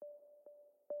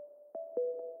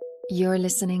You're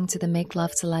listening to the Make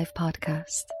Love to Life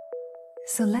podcast.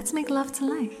 So let's make love to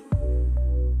life.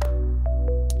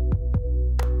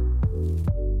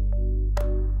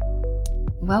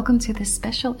 Welcome to this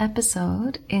special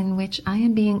episode in which I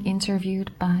am being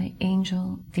interviewed by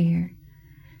Angell dear.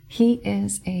 He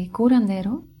is a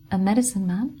curandero, a medicine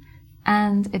man,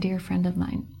 and a dear friend of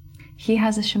mine. He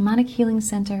has a shamanic healing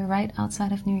center right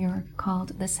outside of New York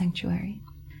called The Sanctuary.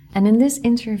 And in this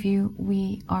interview,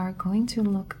 we are going to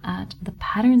look at the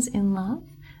patterns in love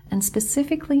and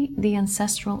specifically the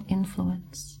ancestral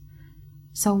influence.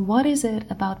 So what is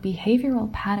it about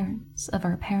behavioral patterns of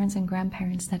our parents and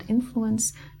grandparents that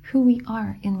influence who we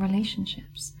are in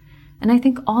relationships? And I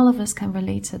think all of us can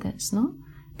relate to this, no?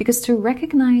 Because to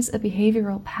recognize a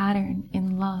behavioral pattern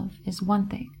in love is one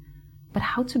thing, but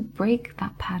how to break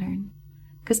that pattern?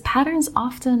 Because patterns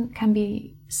often can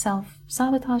be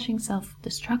self-sabotaging,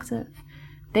 self-destructive.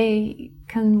 They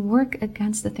can work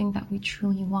against the thing that we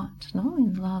truly want, no?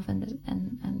 In love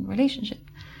and relationship.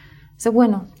 So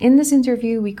in this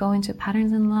interview, we go into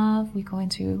patterns in love, we go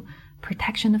into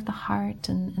protection of the heart,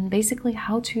 and basically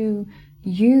how to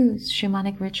use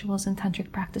shamanic rituals and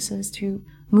tantric practices to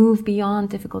move beyond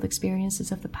difficult experiences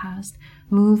of the past,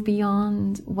 move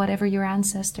beyond whatever your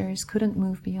ancestors couldn't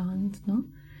move beyond, no?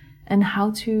 And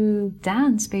how to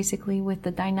dance basically with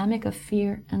the dynamic of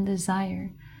fear and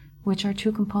desire, which are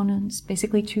two components,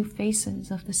 basically two faces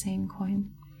of the same coin.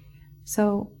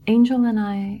 So Angell and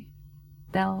I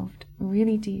delved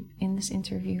really deep in this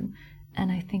interview,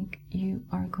 and I think you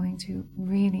are going to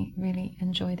really, really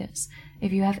enjoy this.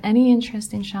 If you have any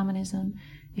interest in shamanism,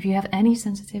 if you have any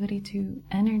sensitivity to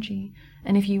energy,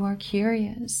 and if you are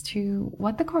curious to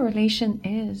what the correlation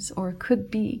is or could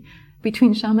be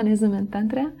between shamanism and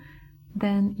tantra,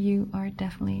 then you are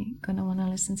definitely going to want to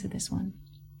listen to this one.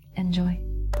 Enjoy.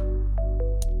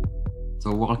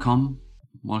 So welcome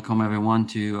everyone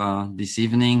to this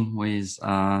evening with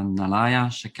Nalaya,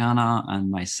 Shakana, and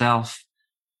myself.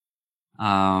 We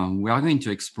are going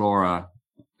to explore a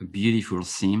beautiful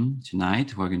theme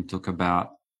tonight. We're going to talk about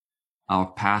our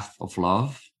path of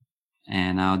love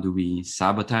and how do we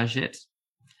sabotage it.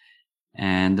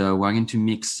 And we're going to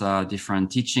mix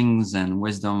different teachings and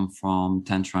wisdom from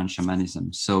Tantra and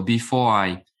Shamanism. So before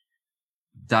I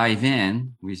dive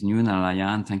in with you, Nalaya,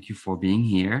 and thank you for being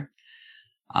here,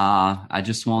 I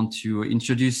just want to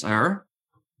introduce her.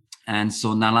 And so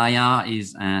Nalaya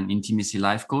is an intimacy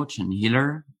life coach and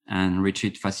healer and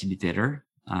retreat facilitator.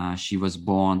 She was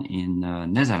born in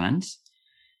Netherlands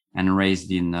and raised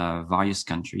in various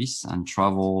countries and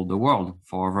traveled the world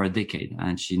for over a decade.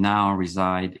 And she now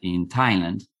resides in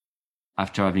Thailand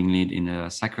after having lived in the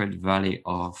Sacred Valley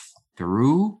of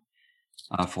Peru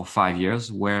for 5 years,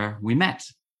 where we met.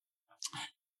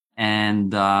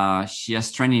 And she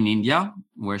has trained in India,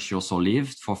 where she also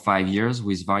lived for 5 years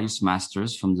with various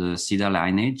masters from the Siddha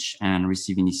lineage and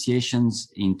received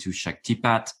initiations into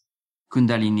Shaktipat,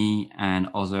 Kundalini, and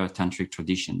other tantric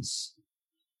traditions.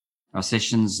 Her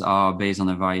sessions are based on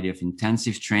a variety of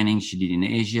intensive training she did in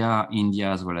Asia, India,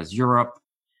 as well as Europe.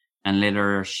 And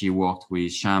later she worked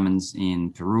with shamans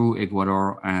in Peru,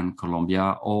 Ecuador, and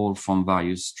Colombia, all from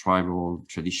various tribal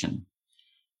traditions.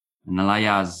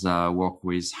 Nalaya has worked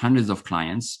with hundreds of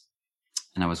clients,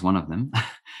 and I was one of them,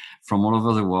 from all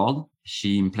over the world.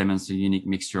 She implements a unique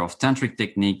mixture of tantric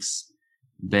techniques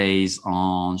based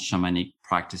on shamanic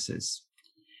practices.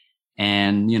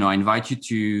 And, I invite you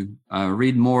to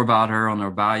read more about her on her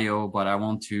bio, but I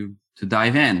want to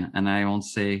dive in, and I want to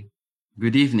say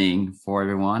good evening for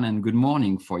everyone and good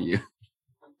morning for you.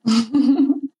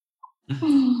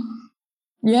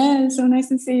 Yeah, so nice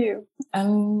to see you.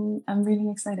 I'm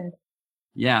really excited.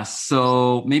 Yeah,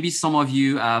 so maybe some of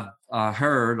you have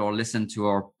heard or listened to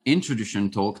our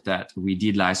introduction talk that we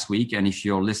did last week. And if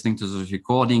you're listening to this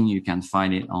recording, you can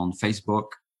find it on Facebook,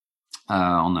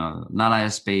 on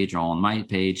Nalaya's page or on my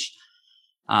page.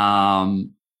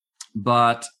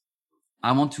 But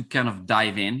I want to kind of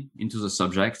dive into the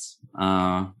subject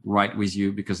right with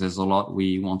you, because there's a lot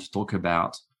we want to talk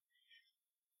about.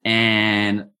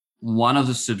 And one of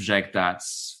the subjects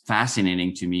that's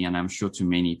fascinating to me, and I'm sure to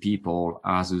many people,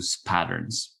 are those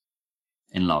patterns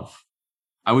in love.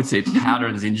 I would say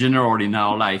patterns in general in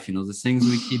our life, the things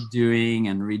we keep doing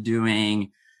and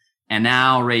redoing. And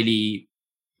now really,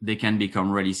 they can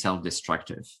become really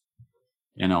self-destructive.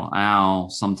 How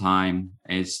sometimes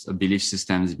it's a belief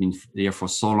system has been there for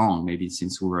so long, maybe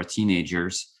since we were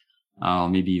teenagers,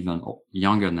 maybe even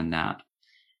younger than that.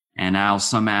 And how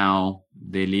somehow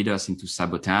they lead us into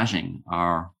sabotaging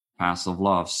our path of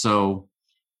love. So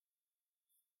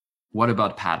what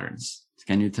about patterns?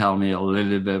 Can you tell me a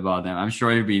little bit about them? I'm sure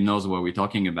everybody knows what we're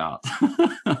talking about.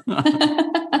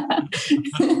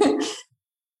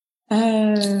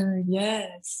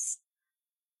 Yes.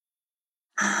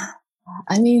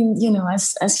 I mean,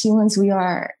 as humans, we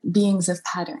are beings of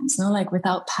patterns. No, like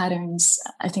without patterns,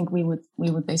 I think we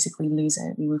would basically lose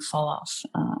it. We would fall off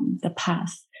the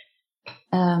path.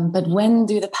 But when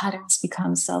do the patterns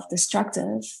become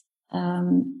self-destructive?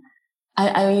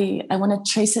 I want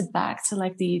to trace it back to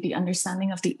like the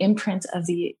understanding of the imprint of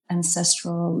the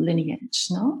ancestral lineage,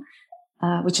 no,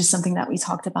 which is something that we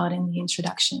talked about in the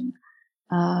introduction.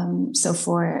 So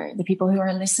for the people who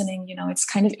are listening, it's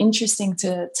kind of interesting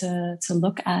to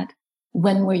look at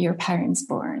when were your parents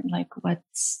born? Like what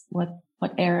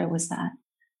era was that?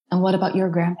 And what about your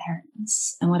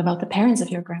grandparents? And what about the parents of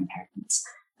your grandparents?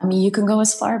 I mean, you can go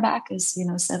as far back as,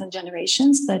 7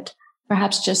 generations, but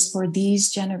perhaps just for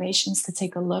these generations to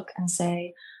take a look and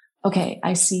say, okay,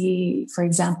 I see, for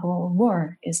example,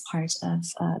 war is part of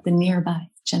the nearby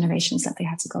generations that they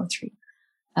had to go through.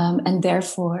 And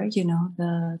therefore,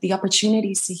 the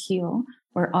opportunities to heal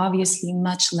were obviously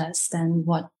much less than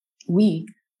what we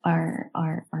are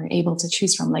able to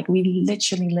choose from. Like we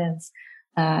literally live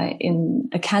in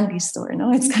a candy store.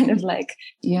 No, it's kind of like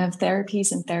you have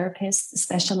therapies and therapists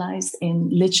specialized in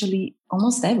literally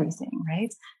almost everything,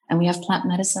 right? And we have plant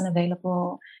medicine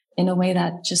available in a way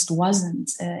that just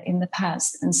wasn't in the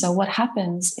past. And so what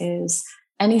happens is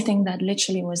anything that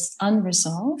literally was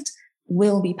unresolved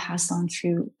will be passed on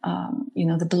through,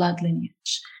 the blood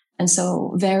lineage. And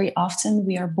so very often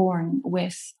we are born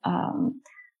with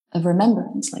a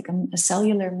remembrance, like a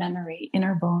cellular memory in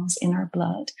our bones, in our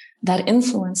blood, that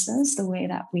influences the way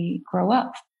that we grow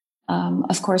up.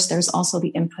 Of course, there's also the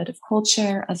input of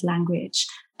culture, of language,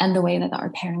 and the way that our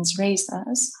parents raised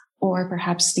us, or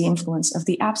perhaps the influence of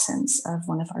the absence of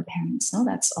one of our parents. No,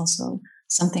 that's also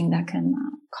something that can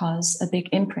cause a big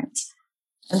imprint.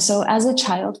 And so as a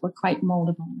child, we're quite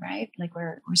moldable, right? Like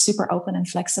we're super open and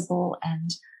flexible,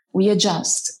 and we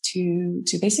adjust to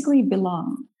basically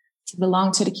belong to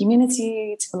the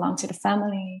community, to belong to the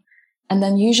family. And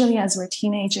then usually as we're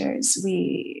teenagers,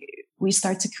 we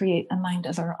start to create a mind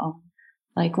of our own.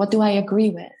 Like, what do I agree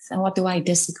with and what do I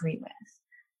disagree with?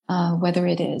 Whether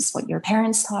it is what your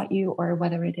parents taught you or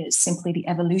whether it is simply the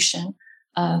evolution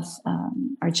of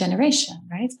our generation,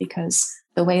 right? Because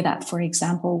the way that, for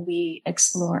example, we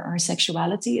explore our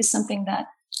sexuality is something that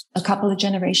a couple of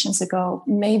generations ago,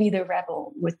 maybe the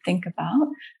rebel would think about.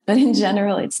 But in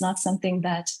general, it's not something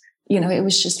that, it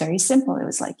was just very simple. It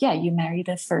was like, yeah, you marry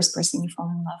the first person you fall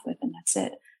in love with and that's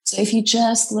it. So if you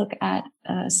just look at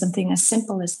something as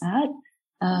simple as that,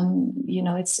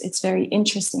 it's very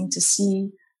interesting to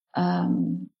see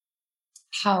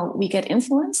how we get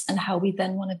influenced and how we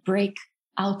then want to break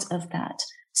out of that.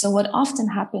 So what often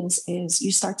happens is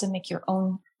you start to make your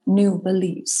own new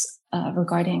beliefs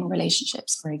regarding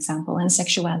relationships, for example, and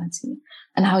sexuality,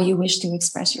 and how you wish to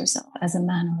express yourself as a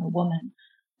man or a woman,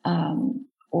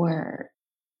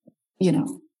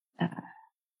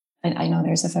 I know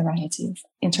there's a variety of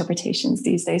interpretations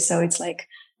these days. So it's like,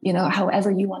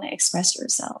 however you want to express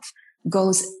yourself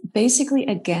goes basically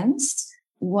against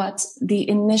what the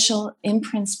initial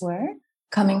imprints were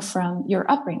coming from your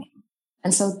upbringing.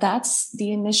 And so that's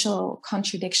the initial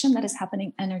contradiction that is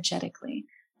happening energetically.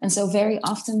 And so very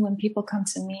often when people come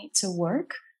to me to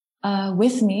work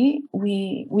with me,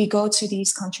 we go to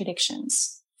these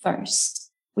contradictions first.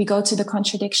 We go to the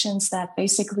contradictions that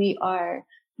basically are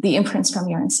the imprints from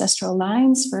your ancestral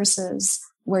lines versus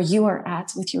where you are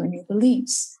at with your new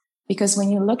beliefs. Because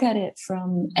when you look at it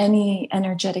from any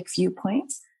energetic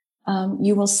viewpoint,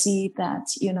 you will see that,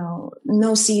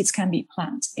 no seeds can be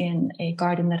planted in a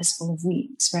garden that is full of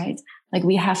weeds, right? Like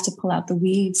we have to pull out the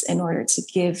weeds in order to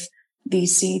give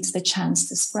these seeds the chance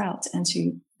to sprout and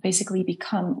to basically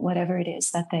become whatever it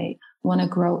is that they want to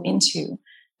grow into.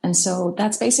 And so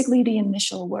that's basically the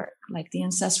initial work. Like the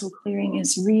ancestral clearing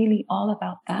is really all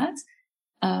about that,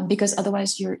 because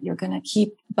otherwise you're going to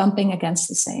keep bumping against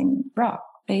the same rock,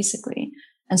 basically.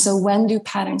 And so when do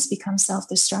patterns become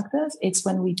self-destructive? It's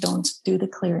when we don't do the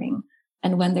clearing.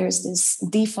 And when there's this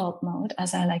default mode,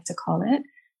 as I like to call it,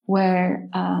 where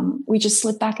we just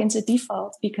slip back into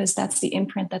default because that's the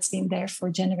imprint that's been there for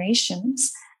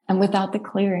generations. And without the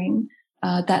clearing,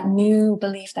 that new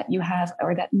belief that you have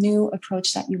or that new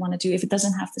approach that you want to do, if it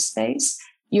doesn't have the space,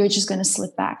 you're just going to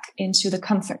slip back into the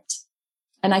comfort.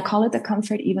 And I call it the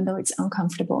comfort, even though it's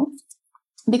uncomfortable,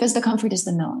 because the comfort is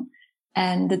the known.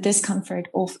 And the discomfort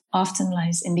often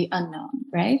lies in the unknown,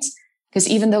 right? Because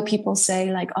even though people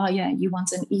say like, oh yeah, you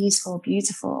want an easeful,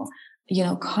 beautiful,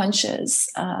 conscious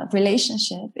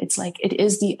relationship, it's like it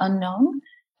is the unknown.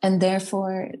 And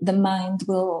therefore the mind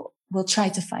will try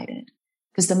to fight it,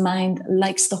 because the mind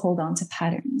likes to hold on to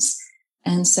patterns.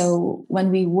 And so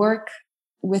when we work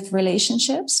with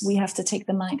relationships, we have to take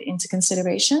the mind into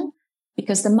consideration,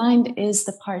 because the mind is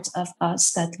the part of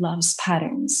us that loves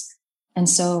patterns. And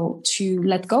so to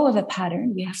let go of a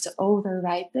pattern, we have to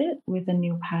override it with a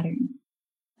new pattern.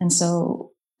 And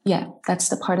so, yeah, that's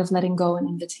the part of letting go and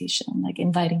invitation, like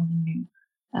inviting the new.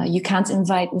 You can't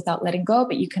invite without letting go,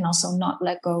 but you can also not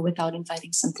let go without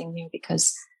inviting something new,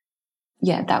 because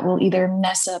yeah, that will either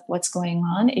mess up what's going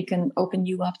on. It can open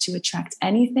you up to attract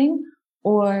anything,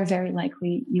 or very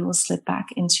likely you will slip back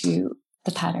into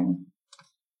the pattern.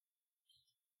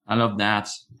 I love that,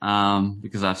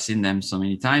 because I've seen them so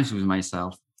many times with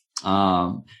myself.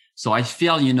 So I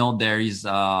feel, there is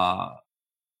a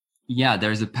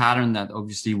pattern that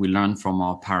obviously we learn from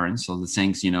our parents. So the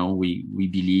things, we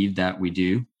believe that we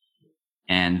do.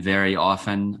 And very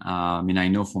often, I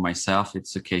know for myself,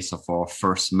 it's a case of our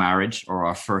first marriage or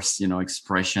our first,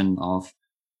 expression of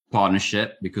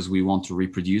partnership, because we want to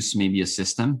reproduce maybe a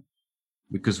system,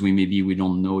 because we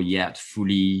don't know yet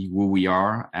fully who we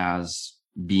are as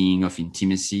being of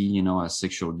intimacy, as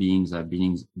sexual beings, as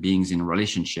beings in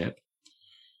relationship.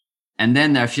 And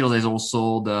then I feel there's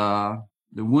also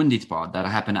the wounded part that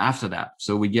happened after that.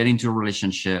 So we get into a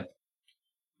relationship,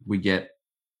 we get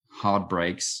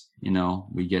heartbreaks,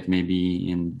 we get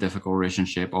maybe in difficult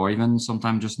relationship, or even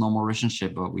sometimes just normal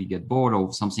relationship, but we get bored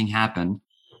or something happened,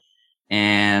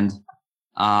 and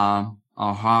our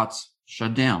hearts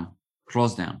shut down,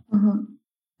 closed down. Mm-hmm.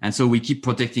 And so we keep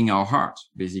protecting our heart,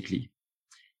 basically.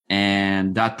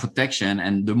 And that protection,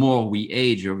 and the more we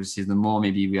age, obviously, the more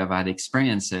maybe we have had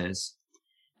experiences,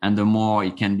 and the more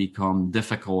it can become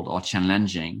difficult or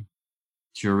challenging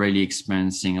to really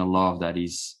experiencing a love that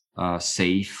is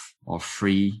safe or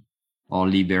free or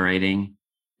liberating,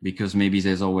 because maybe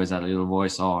there's always that little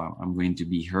voice, oh, I'm going to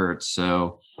be hurt.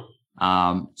 So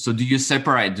do you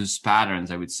separate those patterns,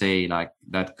 I would say, like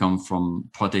that come from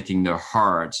protecting the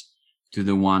heart to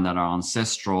the one that are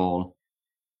ancestral?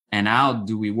 And how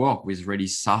do we work with really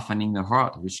softening the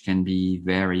heart, which can be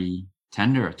very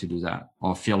tender to do that,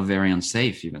 or feel very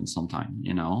unsafe even sometimes,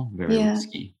 very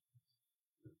risky.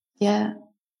 Yeah.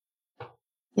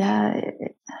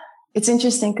 It's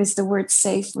interesting because the word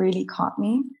safe really caught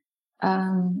me,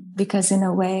 because in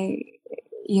a way,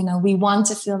 we want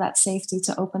to feel that safety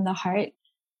to open the heart,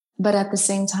 but at the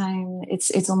same time,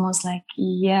 it's almost like,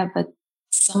 but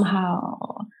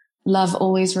somehow love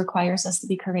always requires us to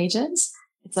be courageous.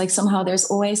 It's like somehow there's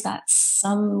always that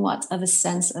somewhat of a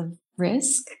sense of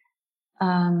risk.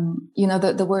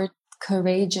 The word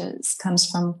courageous comes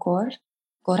from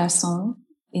corazón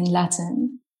in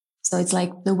Latin. So it's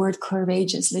like the word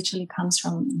courageous literally comes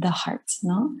from the heart,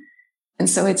 no? And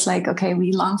so it's like, okay,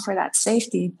 we long for that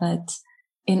safety, but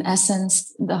in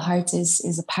essence, the heart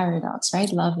is a paradox,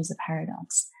 right? Love is a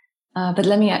paradox. But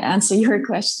let me answer your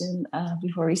question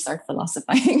before we start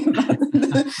philosophizing about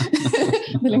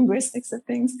the linguistics of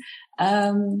things.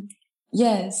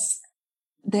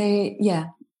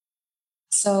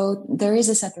 So there is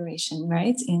a separation,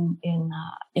 right,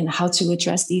 in how to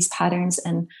address these patterns,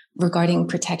 and regarding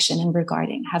protection and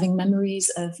regarding having memories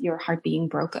of your heart being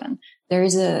broken. There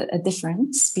is a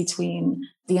difference between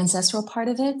the ancestral part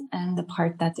of it and the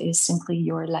part that is simply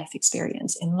your life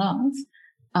experience in love.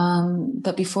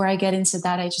 But before I get into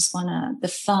that, I just want to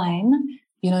define,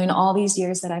 in all these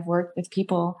years that I've worked with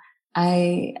people,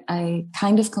 I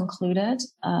kind of concluded,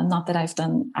 not that I've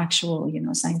done actual,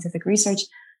 scientific research,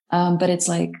 but it's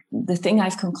like the thing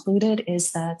I've concluded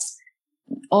is that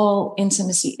all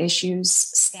intimacy issues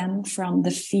stem from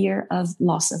the fear of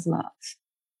loss of love,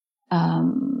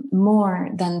 more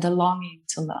than the longing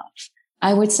to love.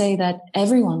 I would say that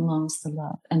everyone longs to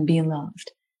love and be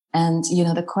loved. And,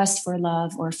 the quest for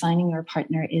love or finding your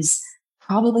partner is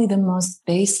probably the most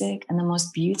basic and the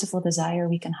most beautiful desire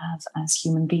we can have as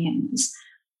human beings.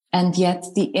 And yet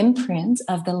the imprint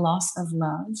of the loss of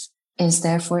love is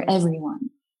there for everyone.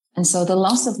 And so the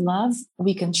loss of love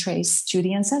we can trace to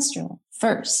the ancestral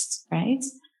first, right?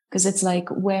 Because it's like,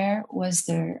 where was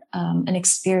there an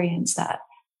experience that,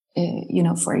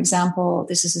 for example,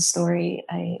 this is a story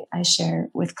I share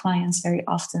with clients very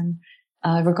often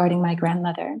regarding my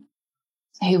grandmother,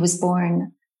 who was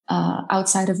born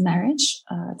outside of marriage.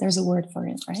 There's a word for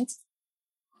it, right?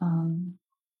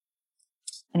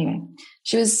 Anyway,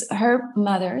 her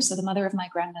mother, so the mother of my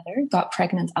grandmother, got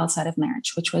pregnant outside of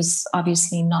marriage, which was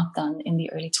obviously not done in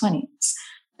the early 20s.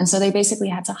 And so they basically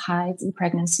had to hide the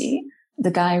pregnancy.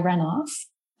 The guy ran off,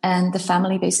 and the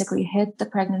family basically hid the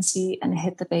pregnancy and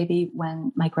hid the baby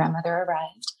when my grandmother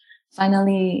arrived.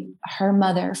 Finally, her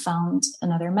mother found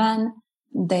another man.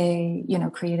 They,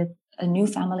 created a new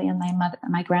family, and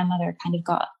my grandmother kind of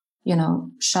got,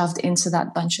 shoved into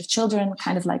that bunch of children,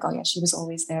 kind of like, oh yeah, she was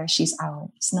always there. She's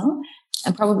ours, no?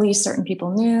 And probably certain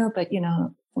people knew, but,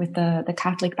 with the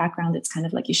Catholic background, it's kind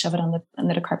of like you shove it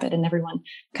under the carpet and everyone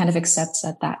kind of accepts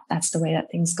that's the way that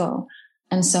things go.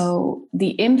 And so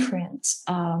the imprint,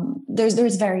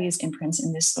 there's various imprints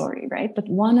in this story, right? But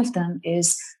one of them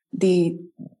is the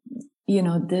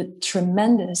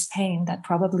tremendous pain that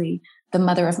probably the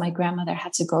mother of my grandmother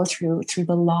had to go through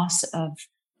the loss of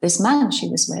this man she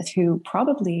was with, who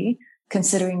probably,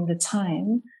 considering the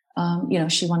time,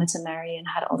 she wanted to marry and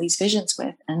had all these visions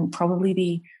with, and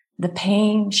probably the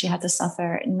pain she had to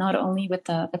suffer, not only with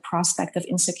the prospect of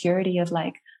insecurity of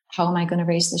like, how am I going to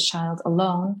raise this child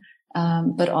alone?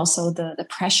 But also the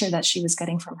pressure that she was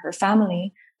getting from her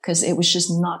family, because it was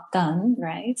just not done,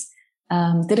 right?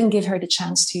 Didn't give her the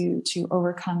chance to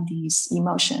overcome these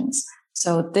emotions.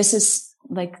 So this is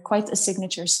like quite a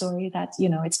signature story that,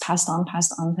 it's passed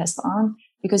on,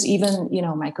 because even,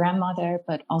 my grandmother,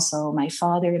 but also my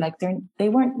father, like they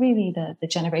weren't really the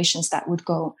generations that would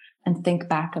go and think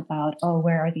back about, oh,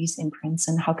 where are these imprints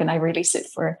and how can I release it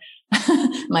for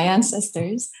my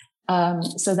ancestors?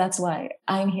 So that's why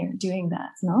I'm here doing that,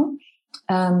 no?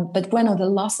 But bueno, the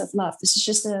loss of love, this is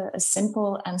just a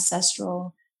simple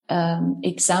ancestral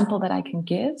example that I can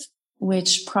give,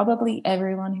 which probably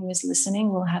everyone who is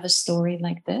listening will have a story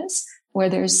like this, where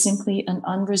there's simply an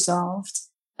unresolved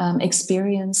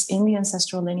experience in the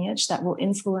ancestral lineage that will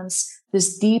influence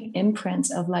this deep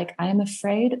imprint of like, I am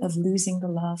afraid of losing the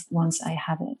love once I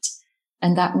have it.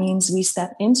 And that means we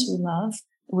step into love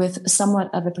with somewhat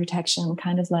of a protection,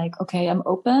 kind of like, okay, I'm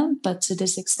open, but to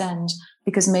this extent,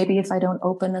 because maybe if I don't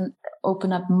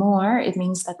open up more, it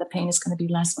means that the pain is going to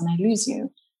be less when I lose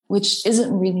you, which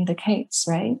isn't really the case,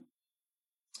 right?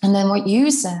 And then what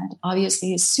you said,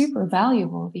 obviously, is super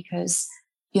valuable because,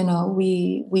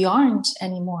 we aren't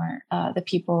anymore the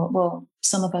people, well,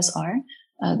 some of us are,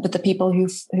 but the people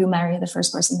who marry the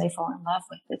first person they fall in love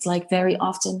with. It's like very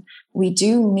often we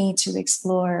do need to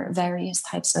explore various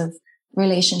types of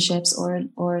relationships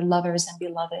or lovers and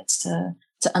beloveds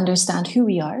to understand who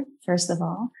we are, first of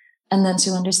all, and then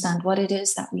to understand what it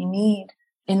is that we need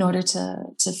in order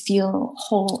to feel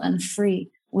whole and free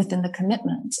within the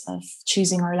commitment of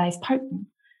choosing our life partner.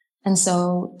 And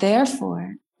so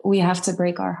therefore we have to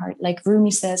break our heart. Like Rumi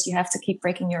says, you have to keep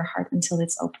breaking your heart until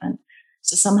it's open.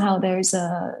 So somehow there's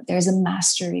a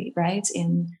mastery, right?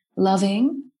 In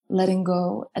loving, letting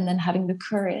go, and then having the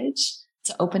courage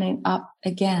to opening up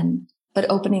again, but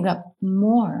opening up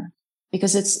more,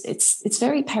 because it's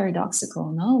very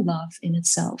paradoxical, no? Love in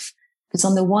itself. Because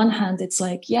on the one hand, it's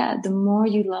like, yeah, the more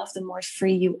you love, the more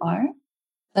free you are.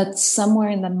 But somewhere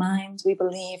in the mind, we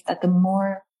believe that the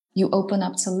more you open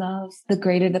up to love, the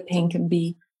greater the pain can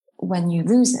be when you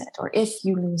lose it, or if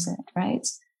you lose it, right?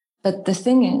 But the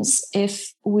thing is,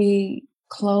 if we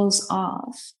close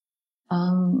off,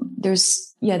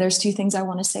 there's two things I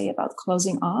want to say about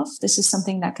closing off. This is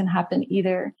something that can happen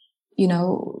either,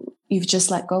 you've just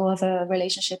let go of a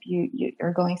relationship,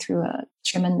 you're going through a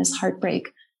tremendous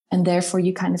heartbreak, and therefore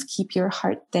you kind of keep your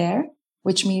heart there,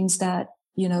 which means that,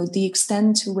 the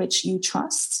extent to which you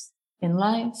trust in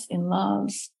life, in love,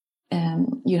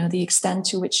 the extent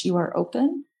to which you are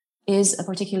open is a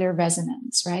particular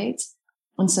resonance, right?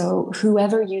 And so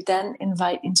whoever you then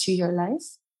invite into your life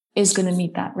is going to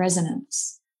meet that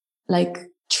resonance. Like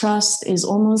trust is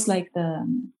almost like the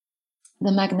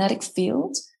magnetic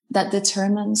field that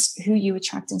determines who you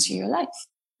attract into your life.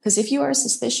 Because if you are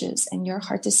suspicious and your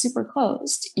heart is super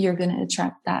closed, you're going to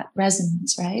attract that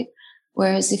resonance, right?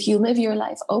 Whereas if you live your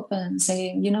life open,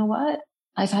 saying, you know what,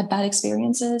 I've had bad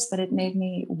experiences, but it made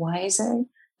me wiser.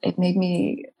 It made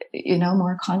me,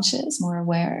 more conscious, more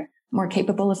aware, more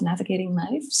capable of navigating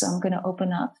life. So I'm going to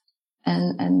open up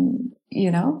and,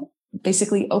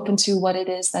 basically open to what it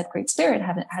is that Great Spirit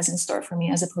has in store for me,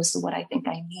 as opposed to what I think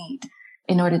I need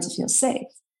in order to feel safe.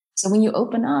 So when you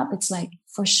open up, it's like,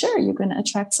 for sure, you're going to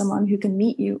attract someone who can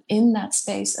meet you in that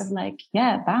space of like,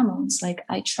 yeah, vamos, like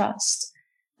I trust.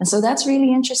 And so that's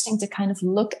really interesting to kind of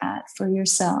look at for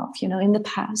yourself. In the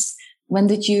past, when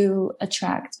did you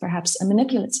attract perhaps a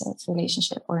manipulative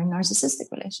relationship or a narcissistic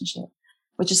relationship,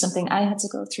 which is something I had to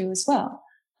go through as well.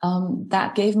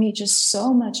 That gave me just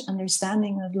so much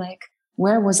understanding of like,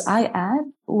 where was I at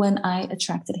when I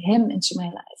attracted him into my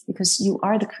life? Because you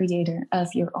are the creator of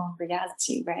your own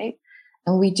reality, right?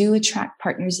 And we do attract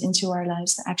partners into our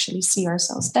lives to actually see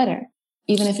ourselves better,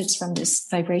 even if it's from this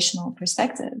vibrational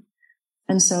perspective.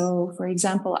 And so, for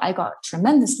example, I got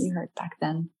tremendously hurt back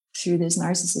then through this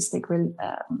narcissistic,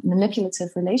 manipulative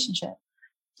relationship.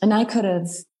 And I could have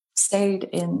stayed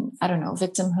in, I don't know,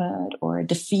 victimhood or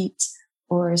defeat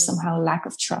or somehow lack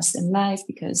of trust in life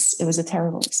because it was a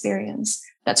terrible experience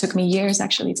that took me years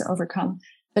actually to overcome.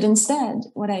 But instead,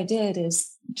 what I did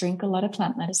is drink a lot of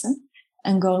plant medicine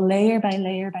and go layer by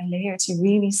layer by layer to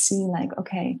really see like,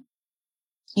 okay,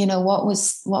 you know, what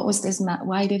was this?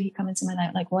 Why did he come into my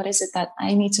life? Like, what is it that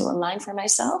I need to align for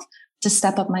myself to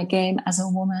step up my game as a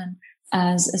woman,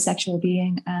 as a sexual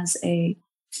being, as a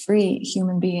free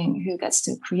human being who gets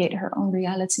to create her own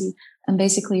reality and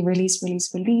basically release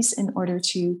in order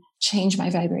to change my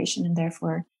vibration and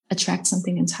therefore attract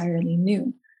something entirely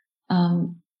new.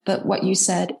 But what you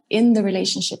said in the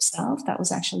relationship self, that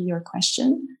was actually your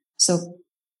question. So,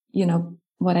 you know,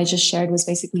 what I just shared was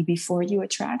basically before you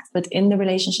attract, but in the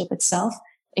relationship itself,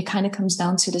 it kind of comes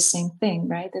down to the same thing,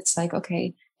 right? It's like,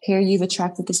 okay, here you've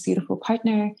attracted this beautiful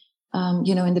partner.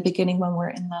 You know, in the beginning when we're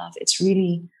in love, it's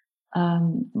really,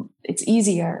 it's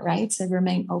easier, right? To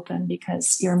remain open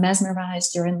because you're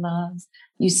mesmerized, you're in love,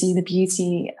 you see the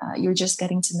beauty, you're just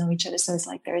getting to know each other. So it's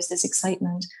like, there's this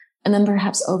excitement. And then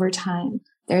perhaps over time,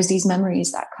 there's these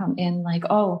memories that come in like,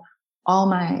 oh, all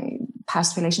my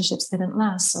past relationships didn't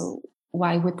last. So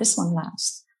why would this one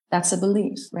last? That's a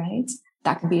belief, right?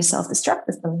 That could be a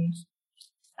self-destructive belief.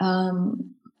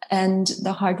 And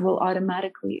the heart will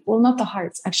automatically, well, not the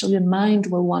heart, actually the mind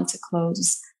will want to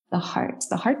close the heart.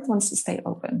 The heart wants to stay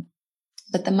open,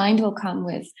 but the mind will come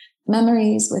with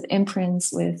memories, with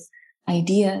imprints, with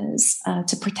ideas,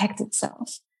 to protect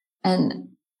itself. And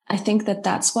I think that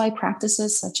that's why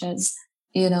practices such as,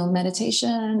 you know,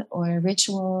 meditation or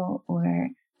ritual or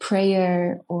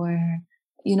prayer or,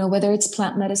 you know, whether it's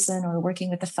plant medicine or working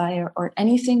with the fire or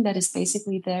anything that is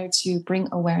basically there to bring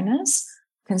awareness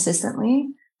consistently,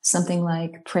 something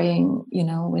like praying, you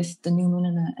know, with the new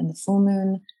moon and the full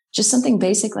moon, just something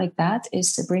basic like that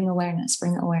is to bring awareness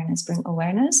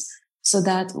so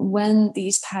that when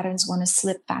these patterns want to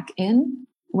slip back in,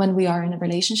 when we are in a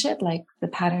relationship, like the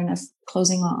pattern of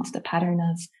closing off, the pattern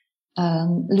of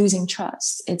losing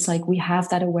trust, it's like we have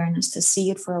that awareness to see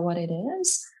it for what it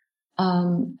is.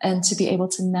 And to be able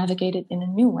to navigate it in a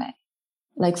new way.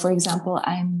 Like, for example,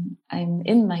 I'm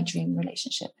in my dream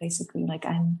relationship, basically, like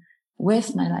I'm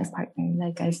with my life partner.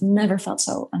 Like I've never felt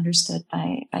so understood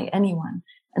by anyone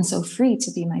and so free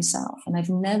to be myself. And I've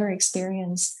never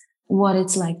experienced what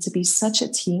it's like to be such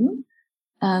a team.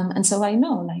 And so I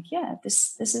know like, yeah,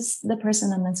 this is the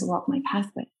person I'm meant to walk my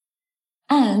path with.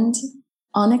 And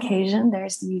on occasion,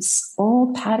 there's these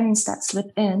old patterns that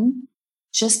slip in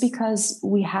just because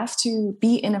we have to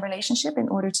be in a relationship in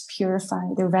order to purify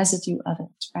the residue of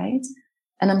it, right?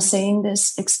 And I'm saying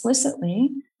this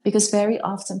explicitly because very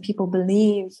often people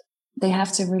believe they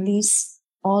have to release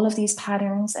all of these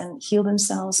patterns and heal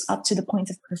themselves up to the point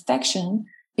of perfection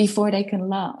before they can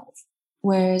love.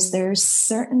 Whereas there's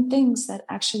certain things that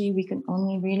actually we can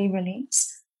only really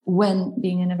release when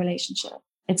being in a relationship.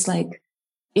 It's like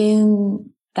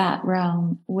in that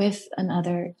realm with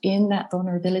another, in that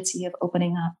vulnerability of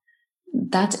opening up,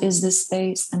 that is the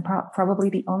space and probably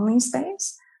the only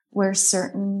space where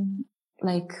certain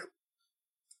like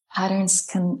patterns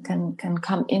can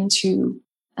come into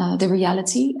the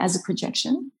reality as a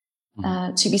projection,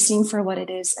 to be seen for what it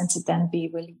is and to then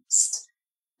be released.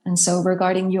 And so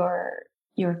regarding your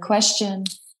question,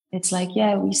 it's like,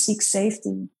 yeah, we seek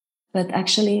safety, but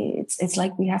actually it's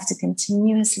like we have to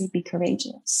continuously be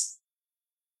courageous.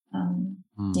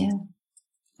 Yeah.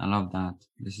 I love that.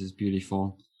 This is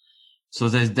beautiful. So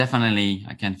there's definitely,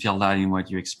 I can feel that in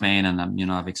what you explain, and you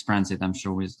know, I've experienced it, I'm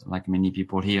sure, with like many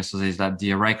people here. So there's that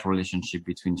direct relationship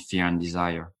between fear and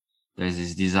desire. There's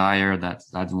this desire that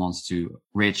wants to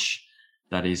reach,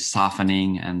 that is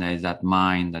softening, and there's that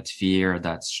mind, that fear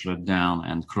that's slowed down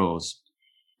and closed.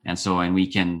 And so, and we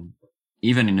can,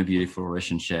 even in a beautiful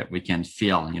relationship, we can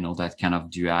feel, you know, that kind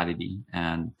of duality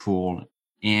and pull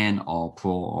in or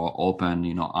pull or open,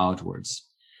 you know, outwards.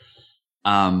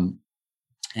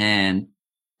 And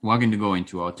we're going to go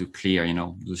into how to clear, you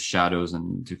know, those shadows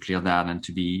and to clear that and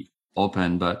to be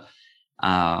open, but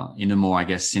in a more, I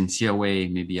guess, sincere way,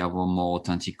 maybe have a more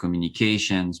authentic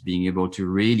communications, being able to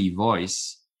really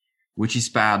voice, which is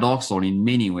paradoxical in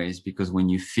many ways, because when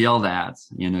you feel that,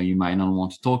 you know, you might not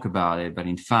want to talk about it, but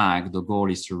in fact, the goal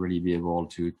is to really be able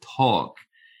to talk,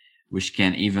 which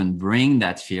can even bring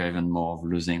that fear even more of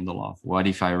losing the love. What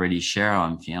if I really share how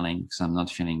I'm feeling? Because I'm not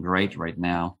feeling great right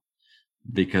now,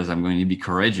 because I'm going to be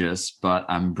courageous, but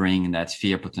I'm bringing that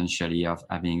fear potentially of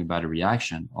having a bad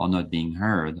reaction or not being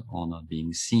heard or not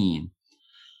being seen.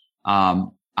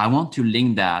 I want to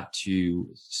link that to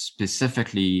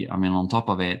specifically, on top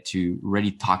of it, to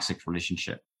really toxic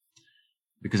relationship.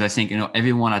 Because I think,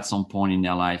 everyone at some point in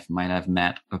their life might have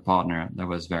met a partner that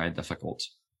was very difficult.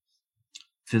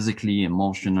 Physically,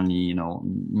 emotionally,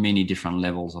 many different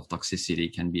levels of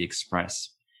toxicity can be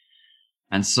expressed.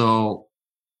 And so,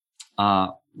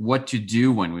 what to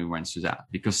do when we went through that?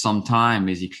 Because sometimes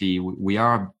basically we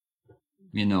are,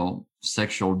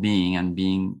 sexual being and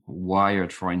being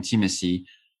wired for intimacy,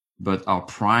 but our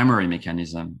primary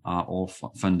mechanism are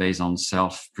often based on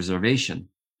self-preservation,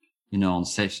 on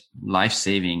safe,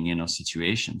 life-saving,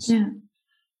 situations. Yeah.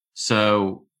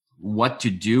 So what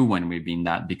to do when we've been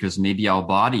that? Because maybe our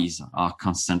bodies are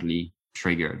constantly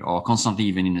triggered or constantly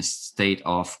even in a state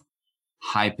of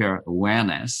hyper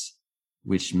awareness,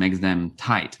 which makes them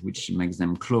tight, which makes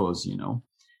them close,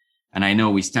 And I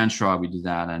know with Tantra, we do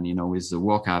that. And, with the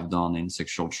work I've done in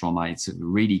sexual trauma, it's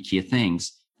really key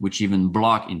things which even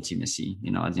block intimacy,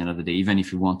 at the end of the day. Even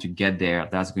if we want to get there,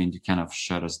 that's going to kind of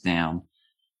shut us down.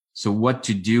 So what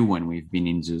to do when we've been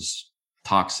in those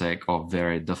toxic or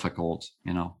very difficult,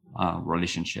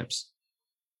 relationships?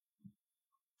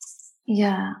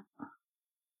 Yeah.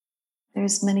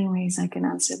 There's many ways I can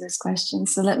answer this question.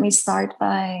 So let me start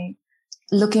by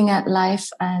looking at life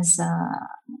as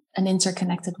an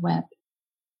interconnected web.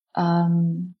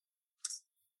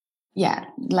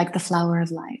 Like the flower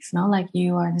of life, no? Like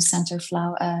you are the center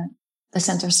flower, the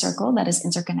center circle that is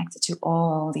interconnected to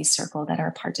all these circles that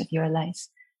are part of your life.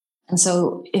 And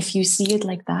so if you see it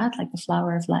like that, like the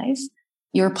flower of life,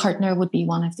 your partner would be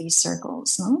one of these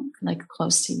circles, no? Like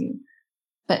close to you.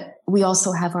 But we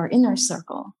also have our inner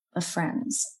circle of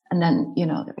friends. And then,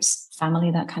 there's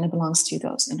family that kind of belongs to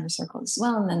those inner circles as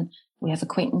well. And then we have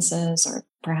acquaintances or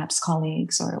perhaps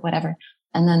colleagues or whatever.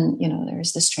 And then,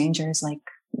 there's the strangers, like,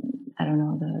 I don't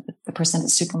know, the person at the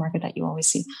supermarket that you always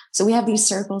see. So we have these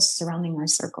circles surrounding our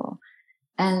circle.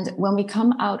 And when we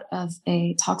come out of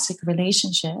a toxic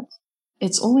relationship,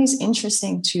 it's always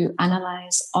interesting to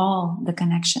analyze all the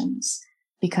connections,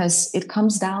 because it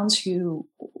comes down to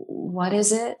what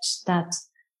is it that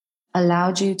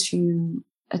allowed you to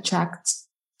attract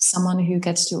someone who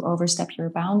gets to overstep your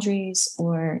boundaries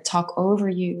or talk over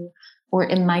you, or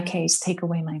in my case, take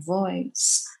away my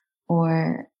voice,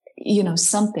 or,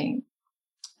 something.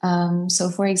 So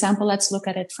for example, let's look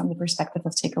at it from the perspective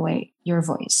of take away your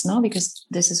voice, no? Because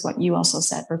this is what you also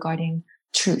said regarding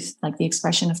truth, like the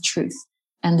expression of truth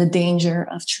and the danger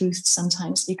of truth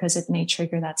sometimes, because it may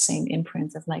trigger that same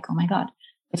imprint of like, oh my God,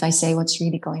 if I say what's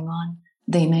really going on,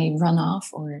 they may run off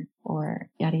or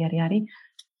yada, yada, yada.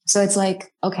 So it's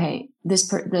like, okay,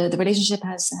 the relationship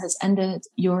has ended.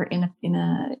 You're in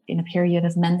a period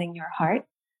of mending your heart.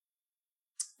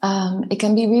 It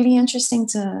can be really interesting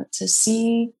to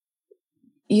see,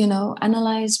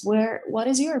 analyze what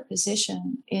is your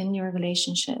position in your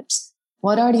relationships?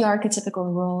 What are the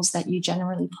archetypical roles that you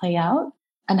generally play out?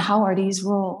 And how are these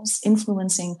roles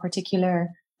influencing particular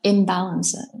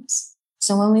imbalances?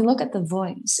 So when we look at the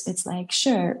voice, it's like,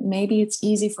 sure, maybe it's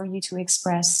easy for you to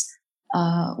express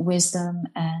wisdom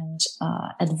and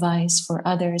advice for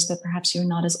others, but perhaps you're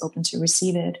not as open to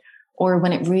receive it. Or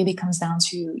when it really comes down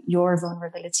to your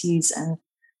vulnerabilities and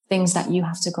things that you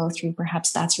have to go through,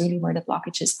 perhaps that's really where the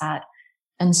blockage is at.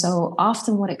 And so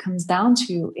often what it comes down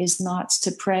to is not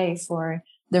to pray for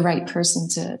the right person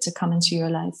to come into your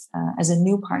life as a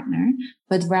new partner,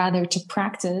 but rather to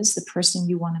practice the person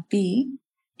you want to be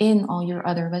in all your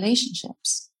other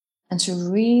relationships, and to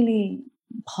really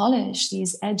polish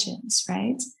these edges,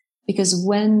 right? Because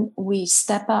when we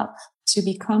step up to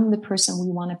become the person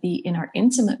we want to be in our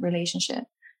intimate relationship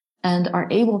and are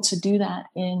able to do that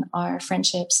in our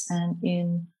friendships and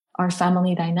in our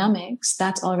family dynamics,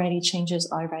 that already changes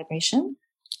our vibration.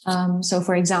 So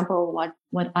for example,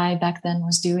 what I back then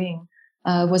was doing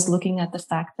was looking at the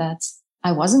fact that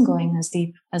I wasn't going as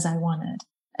deep as I wanted.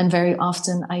 And very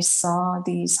often I saw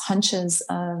these hunches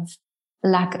of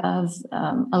lack of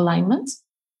alignment,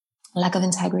 lack of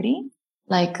integrity.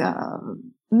 Like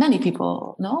many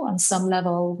people know on some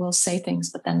level will say things,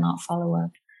 but then not follow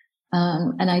up.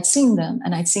 And I'd seen them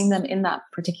in that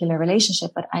particular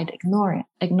relationship, but I'd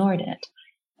ignored it.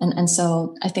 And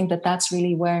so I think that that's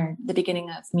really where the beginning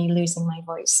of me losing my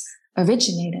voice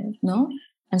originated, no?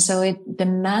 And so it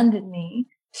demanded me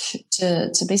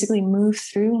to basically move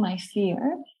through my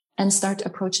fear and start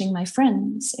approaching my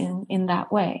friends in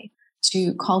that way,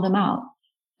 to call them out.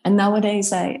 And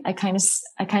nowadays I kind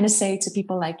of say to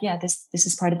people like, yeah, this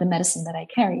is part of the medicine that I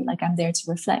carry. Like I'm there to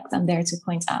reflect. I'm there to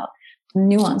point out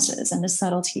nuances and the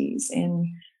subtleties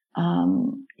in,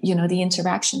 the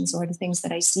interactions or the things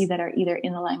that I see that are either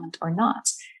in alignment or not.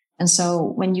 And so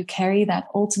when you carry that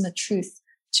ultimate truth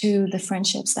to the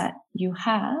friendships that you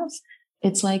have,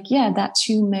 it's like, yeah, that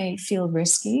too may feel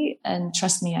risky. And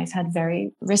trust me, I've had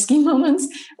very risky moments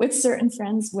with certain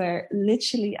friends where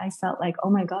literally I felt like,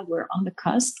 oh my God, we're on the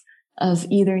cusp of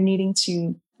either needing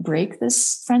to break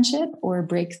this friendship or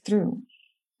break through.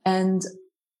 And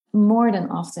more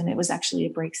than often, it was actually a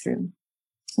breakthrough,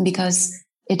 because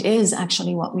it is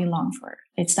actually what we long for.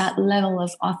 It's that level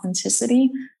of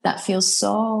authenticity that feels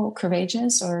so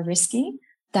courageous or risky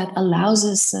that allows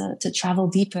us to travel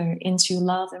deeper into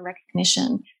love and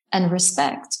recognition and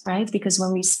respect, right? Because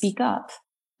when we speak up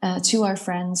to our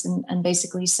friends and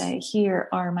basically say, here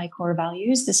are my core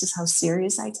values, this is how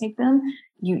serious I take them,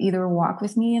 you either walk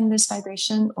with me in this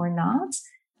vibration or not.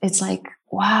 It's like,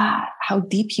 wow, how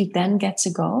deep you then get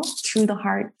to go through the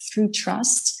heart, through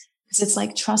trust. Because it's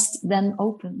like trust then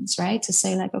opens, right? To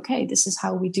say like, okay, this is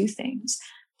how we do things.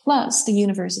 Plus the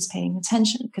universe is paying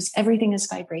attention because everything is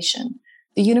vibration.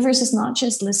 The universe is not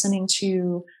just listening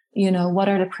to, what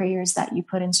are the prayers that you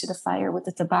put into the fire with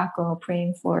the tobacco,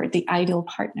 praying for the ideal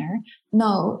partner.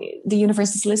 No, the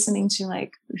universe is listening to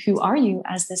like, who are you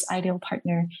as this ideal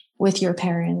partner with your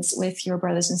parents, with your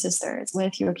brothers and sisters,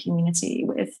 with your community,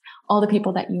 with all the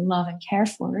people that you love and care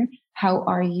for? How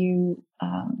are you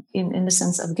in the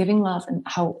sense of giving love, and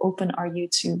how open are you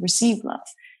to receive love?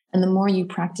 And the more you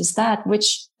practice that,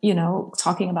 which,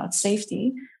 talking about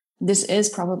safety, this is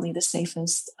probably the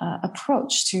safest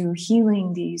approach to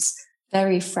healing these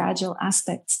very fragile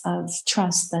aspects of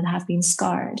trust that have been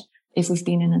scarred if we've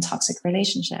been in a toxic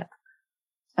relationship.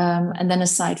 And then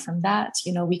aside from that,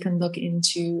 we can look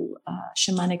into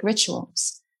shamanic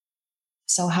rituals.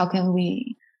 So how can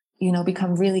we,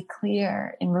 become really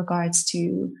clear in regards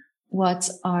to what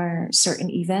are certain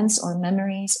events or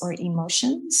memories or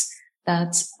emotions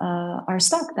that are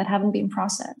stuck, that haven't been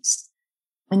processed?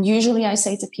 And usually I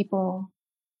say to people,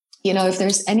 if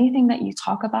there's anything that you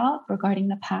talk about regarding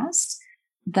the past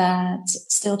that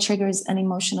still triggers an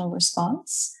emotional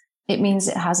response, it means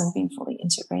it hasn't been fully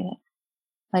integrated.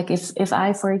 Like if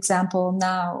I, for example,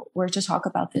 now were to talk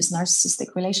about this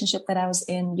narcissistic relationship that I was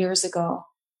in years ago,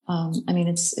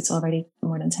 it's already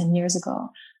more than 10 years ago.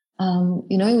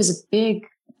 It was a big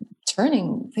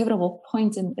pivotal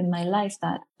point in my life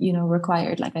that,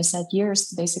 required, like I said, years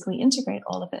to basically integrate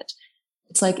all of it.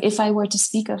 It's like if I were to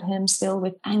speak of him still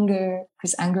with anger,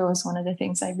 because anger was one of the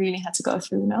things I really had to go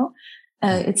through,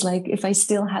 it's like if I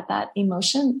still had that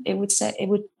emotion, it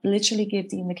would literally give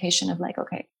the indication of like,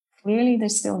 okay, clearly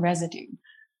there's still residue.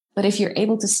 But if you're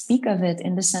able to speak of it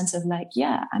in the sense of like,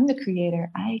 yeah, I'm the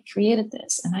creator, I created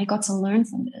this and I got to learn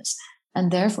from this,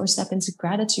 and therefore step into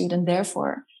gratitude and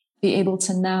therefore be able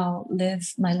to now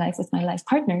live my life with my life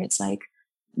partner, it's like,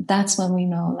 that's when we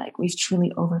know like we've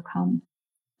truly overcome.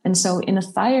 And so in a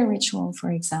fire ritual,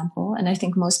 for example, and I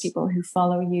think most people who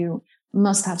follow you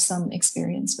must have some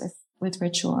experience with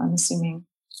ritual, I'm assuming.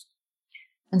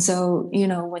 And so,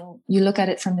 when you look at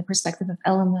it from the perspective of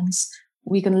elements,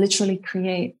 we can literally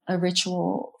create a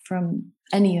ritual from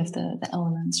any of the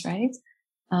elements, right?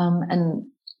 And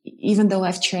even though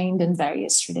I've trained in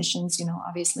various traditions,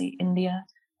 obviously India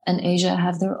and Asia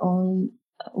have their own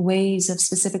ways of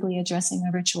specifically addressing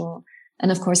a ritual.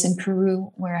 And of course, in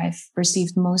Peru, where I've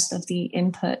received most of the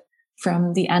input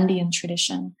from the Andean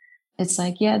tradition, it's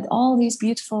like, yeah, all these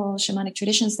beautiful shamanic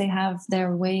traditions, they have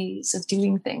their ways of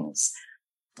doing things.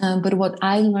 But what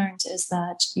I learned is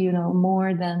that,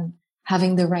 more than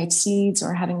having the right seeds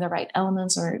or having the right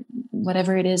elements or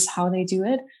whatever it is, how they do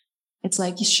it, it's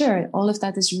like, sure, all of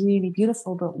that is really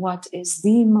beautiful. But what is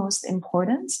the most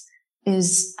important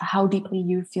is how deeply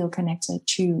you feel connected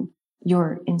to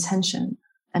your intention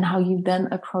and how you then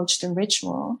approach the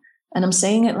ritual. And I'm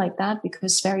saying it like that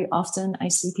because very often I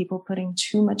see people putting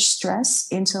too much stress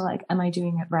into like, am I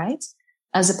doing it right?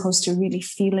 As opposed to really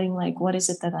feeling like, what is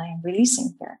it that I am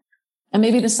releasing here? And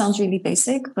maybe this sounds really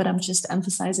basic, but I'm just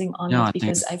emphasizing on it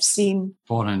because I've seen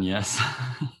important. Yes.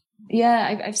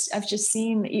 Yeah, I've just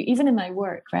seen, even in my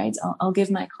work, right? I'll give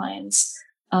my clients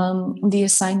the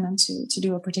assignment to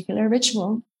do a particular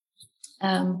ritual.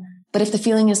 But if the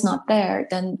feeling is not there,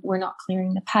 then we're not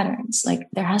clearing the patterns. Like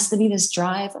there has to be this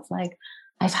drive of like,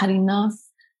 I've had enough.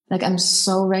 Like I'm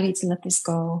so ready to let this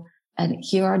go. And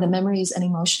here are the memories and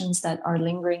emotions that are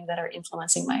lingering, that are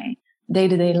influencing my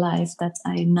day-to-day life that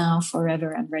I now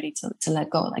forever am ready to let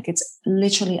go. Like it's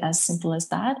literally as simple as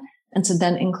that. And to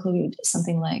then include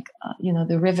something like,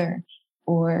 the river,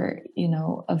 or,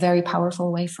 a very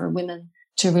powerful way for women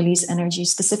to release energy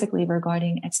specifically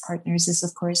regarding ex-partners is,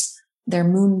 of course, their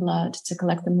moon blood, to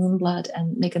collect the moon blood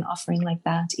and make an offering like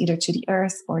that, either to the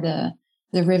earth or the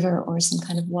river or some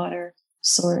kind of water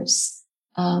source.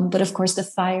 But of course, the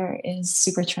fire is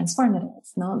super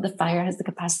transformative. No, the fire has the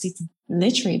capacity to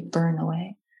literally burn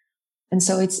away. And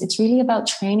so it's really about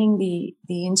training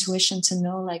the intuition to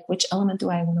know, like, which element do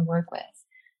I want to work with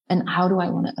and how do I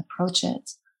want to approach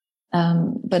it?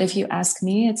 But if you ask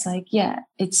me, it's like, yeah,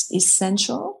 it's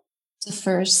essential to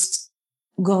first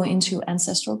go into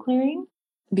ancestral clearing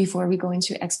before we go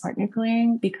into ex-partner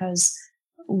clearing, because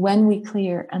when we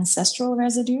clear ancestral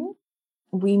residue,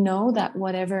 we know that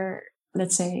whatever,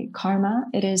 let's say, karma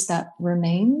it is that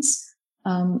remains,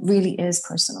 really is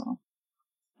personal.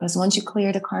 Because once you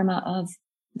clear the karma of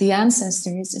the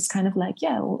ancestors, it's kind of like,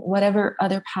 yeah, whatever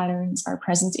other patterns are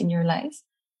present in your life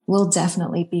will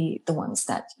definitely be the ones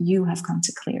that you have come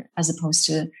to clear, as opposed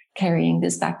to carrying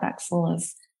this backpack full of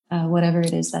whatever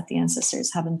it is that the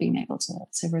ancestors haven't been able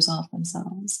to resolve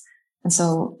themselves. And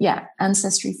so, yeah,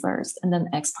 ancestry first, and then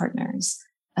ex-partners,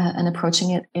 and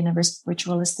approaching it in a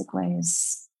ritualistic way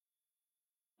is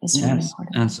really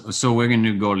important. And so we're going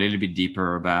to go a little bit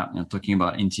deeper about talking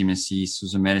about intimacy through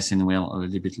the medicine wheel a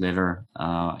little bit later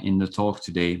in the talk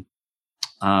today.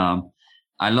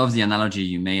 I love the analogy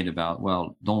you made about,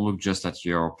 well, don't look just at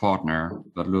your partner,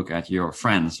 but look at your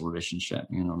friend's relationship.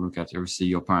 Look at obviously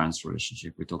your parents'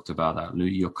 relationship. We talked about that,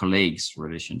 your colleagues'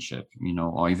 relationship,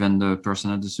 or even the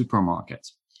person at the supermarket.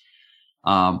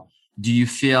 Do you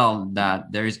feel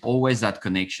that there is always that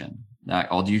connection?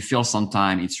 Or do you feel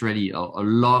sometimes it's really a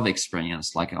love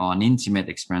experience, like an intimate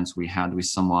experience we had with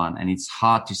someone, and it's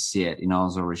hard to see it in our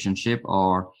relationship?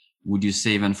 Or would you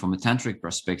say, even from a tantric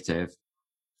perspective,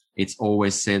 it's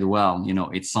always said, well,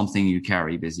 it's something you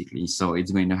carry basically. So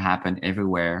it's going to happen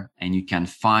everywhere, and you can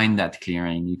find that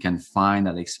clearing. You can find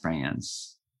that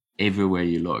experience everywhere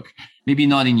you look. Maybe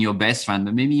not in your best friend,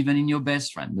 but maybe even in your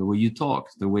best friend, the way you talk,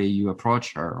 the way you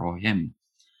approach her or him.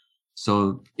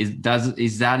 So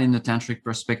is that in the tantric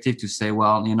perspective to say,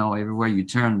 well, everywhere you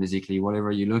turn, basically,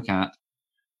 whatever you look at,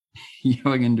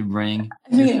 you're going to bring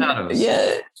your shadows,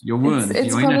 your wounds,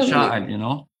 your inner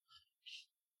child,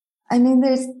 I mean,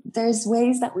 there's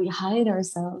ways that we hide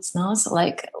ourselves, no? So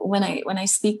like when I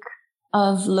speak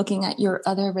of looking at your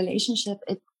other relationship,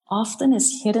 it often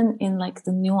is hidden in like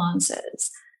the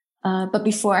nuances. But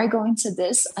before I go into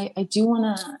this, I do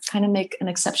want to kind of make an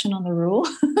exception on the rule,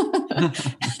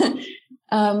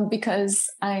 because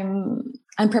I'm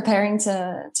preparing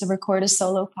to record a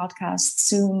solo podcast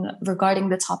soon regarding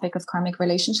the topic of karmic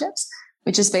relationships,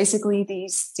 which is basically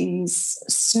these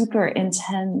super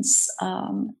intense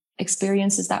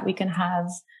experiences that we can have,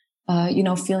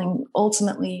 feeling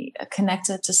ultimately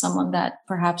connected to someone that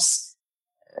perhaps,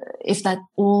 if that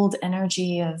old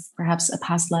energy of perhaps a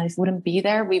past life wouldn't be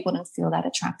there, we wouldn't feel that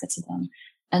attracted to them.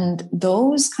 And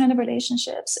those kind of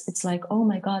relationships, it's like, oh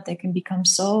my God, they can become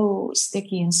so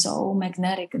sticky and so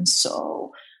magnetic and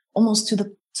so almost to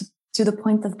the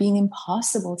point of being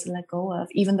impossible to let go of,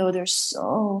 even though they're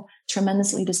so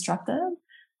tremendously destructive.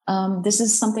 This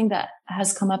is something that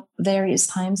has come up various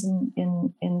times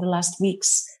in the last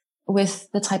weeks with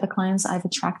the type of clients I've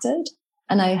attracted.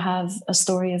 And I have a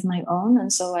story of my own.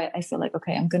 And so I feel like,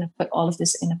 okay, I'm going to put all of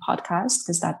this in a podcast,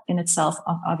 because that in itself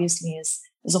obviously is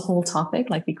a whole topic.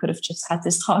 Like we could have just had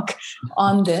this talk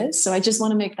on this. So I just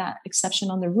want to make that exception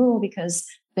on the rule, because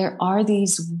there are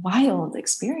these wild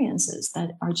experiences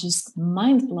that are just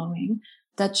mind blowing,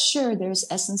 that sure, there's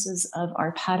essences of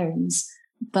our patterns,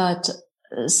 but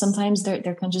sometimes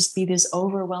there can just be this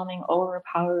overwhelming,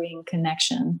 overpowering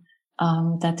connection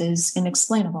that is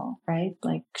inexplainable, right?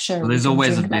 Like, sure. So there's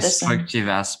always a destructive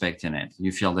aspect in it.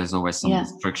 You feel there's always some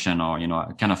destruction, or,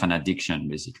 kind of an addiction,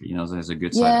 basically. There's a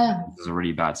good side of it. There's a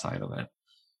really bad side of it.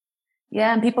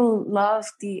 Yeah. And people love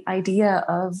the idea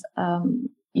of,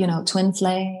 twin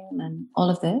flame and all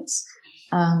of this.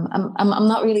 I'm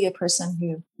not really a person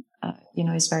who,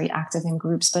 is very active in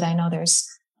groups, but I know there's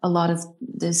a lot of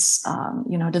this,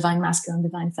 divine masculine,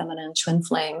 divine feminine, twin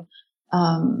flame.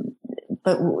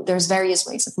 But there's various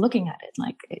ways of looking at it.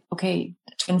 Like, okay,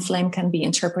 twin flame can be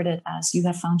interpreted as you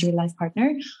have found your life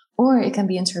partner, or it can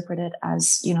be interpreted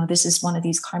as, this is one of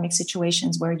these karmic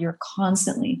situations where you're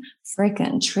constantly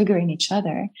freaking triggering each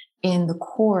other in the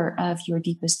core of your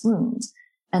deepest wounds.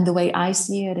 And the way I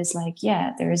see it is like,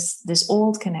 yeah, there's this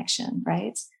old connection,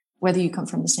 right? Whether you come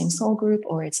from the same soul group,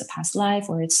 or it's a past life,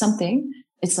 or it's something.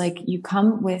 It's like you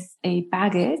come with a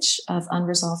baggage of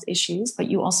unresolved issues, but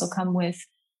you also come with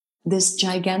this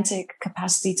gigantic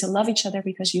capacity to love each other,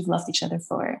 because you've loved each other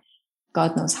for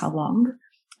God knows how long.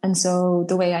 And so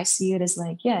the way I see it is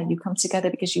like, yeah, you come together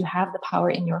because you have the power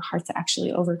in your heart to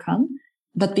actually overcome.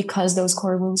 But because those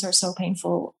core wounds are so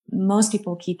painful, most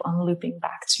people keep on looping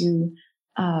back to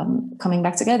coming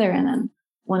back together and then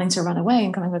wanting to run away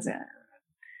and coming back together.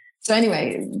 So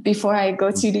anyway, before I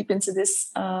go too deep into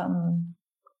this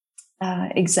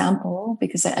example,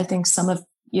 because I think some of,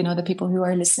 the people who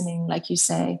are listening, like you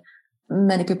say,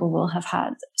 many people will have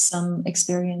had some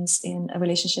experience in a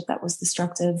relationship that was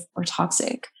destructive or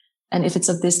toxic. And if it's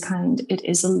of this kind, it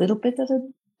is a little bit of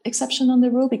an exception on the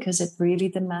rule, because it really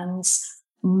demands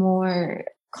more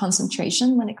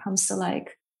concentration when it comes to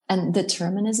and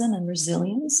determinism and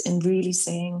resilience in really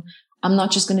saying, I'm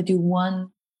not just going to do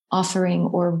one offering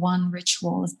or one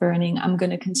ritual of burning. I'm going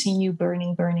to continue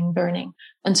burning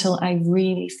until I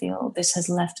really feel this has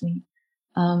left me.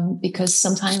 Because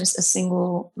sometimes a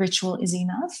single ritual is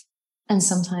enough. And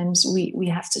sometimes we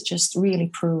have to just really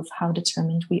prove how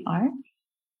determined we are.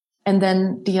 And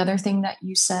then the other thing that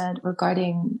you said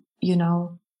regarding,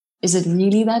 is it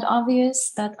really that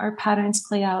obvious that our patterns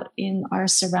play out in our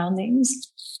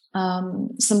surroundings?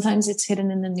 Sometimes it's hidden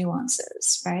in the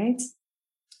nuances, right?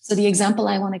 So the example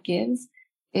I want to give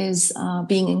is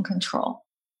being in control,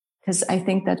 because I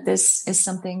think that this is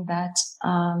something that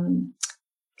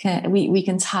we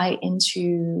can tie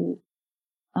into,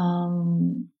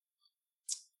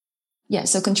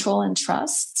 so control and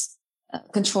trust.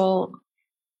 Control,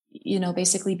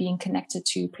 basically being connected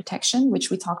to protection, which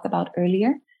we talked about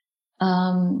earlier.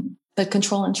 But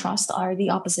control and trust are the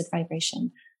opposite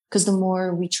vibration, because the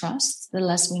more we trust, the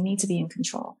less we need to be in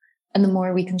control. And the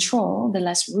more we control, the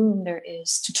less room there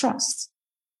is to trust.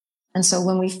 And so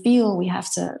when we feel we have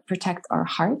to protect our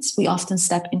hearts, we often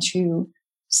step into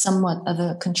somewhat of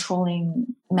a controlling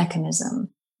mechanism.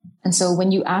 And so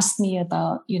when you asked me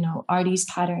about, are these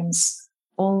patterns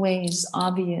always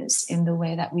obvious in the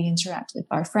way that we interact with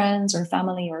our friends or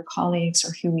family or colleagues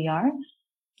or who we are?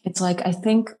 It's like, I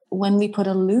think when we put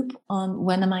a loop on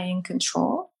when am I in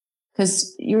control,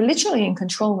 because you're literally in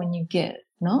control when you give,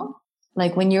 no?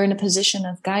 Like when you're in a position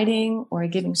of guiding or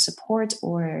giving support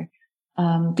or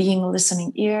being a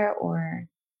listening ear or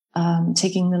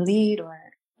taking the lead or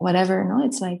whatever, no,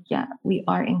 it's like, yeah, we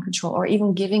are in control, or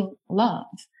even giving love.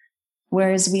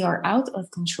 Whereas we are out of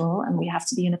control and we have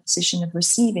to be in a position of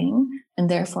receiving and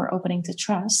therefore opening to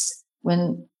trust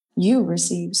when you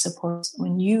receive support,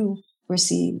 when you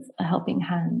receive a helping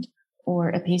hand or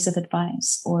a piece of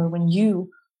advice, or when you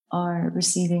are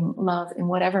receiving love in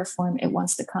whatever form it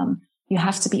wants to come. You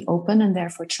have to be open and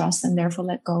therefore trust and therefore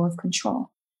let go of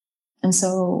control. And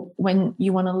so when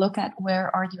you want to look at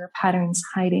where are your patterns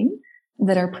hiding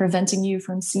that are preventing you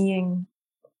from seeing,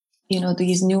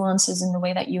 these nuances in the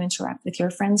way that you interact with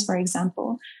your friends, for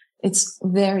example, it's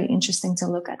very interesting to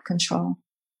look at control,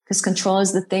 because control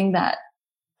is the thing that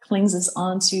clings us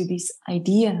onto this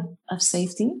idea of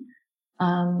safety,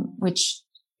 which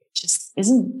just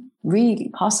isn't really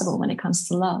possible when it comes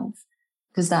to love,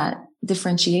 because that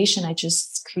differentiation I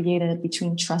just created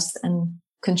between trust and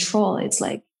control, it's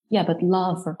like, yeah, but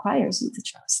love requires you to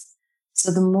trust.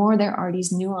 So the more there are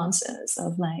these nuances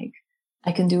of like,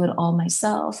 I can do it all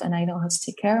myself and I know how to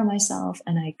take care of myself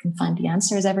and I can find the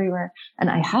answers everywhere and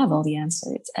I have all the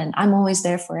answers and I'm always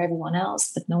there for everyone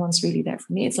else, but no one's really there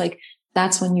for me. It's like,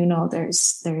 that's when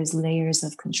there's layers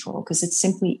of control, because it's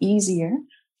simply easier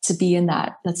to be in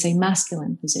that, let's say,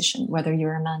 masculine position, whether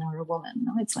you're a man or a woman.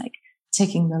 No, it's like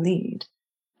taking the lead.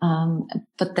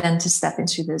 But then to step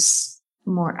into this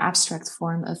more abstract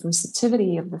form of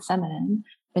receptivity of the feminine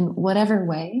in whatever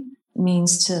way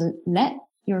means to let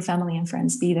your family and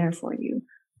friends be there for you,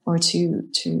 or to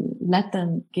let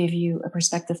them give you a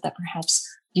perspective that perhaps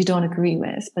you don't agree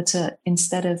with, but to,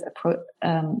 instead of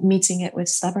meeting it with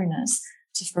stubbornness,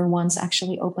 to for once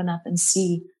actually open up and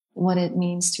see what it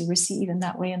means to receive in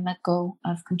that way and let go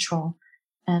of control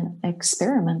and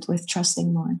experiment with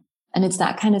trusting more. And it's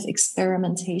that kind of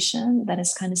experimentation that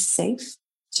is kind of safe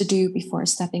to do before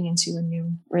stepping into a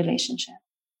new relationship.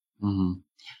 Mm-hmm.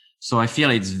 So I feel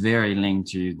it's very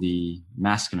linked to the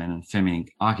masculine and feminine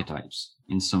archetypes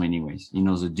in so many ways.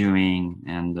 The doing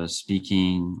and the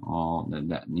speaking, or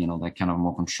that kind of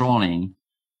more controlling,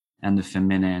 and the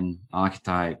feminine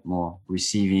archetype more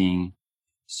receiving,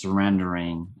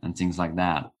 surrendering, and things like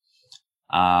that.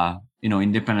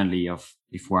 Independently of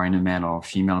if we're in a male or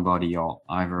female body or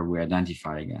however we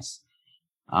identify, I guess.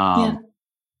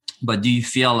 But do you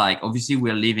feel like, obviously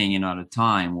we're living at a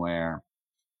time where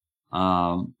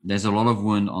there's a lot of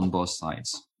wound on both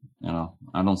sides.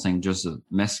 I don't think just the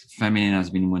feminine has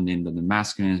been wounded, but the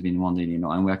masculine has been wounded,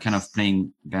 and we're kind of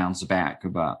playing bounce back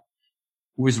about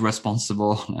who is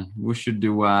responsible and who should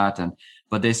do what.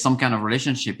 But there's some kind of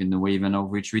relationship in the way even of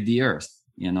we treat the earth,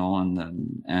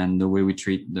 and the way we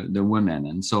treat the women.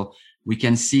 And so we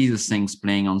can see these things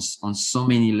playing on so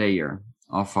many layers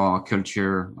of our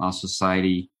culture, our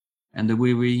society, and the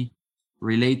way we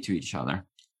relate to each other.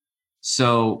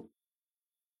 So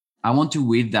I want to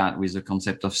weave that with the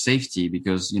concept of safety,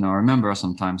 because, I remember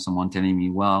sometimes someone telling me,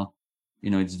 well,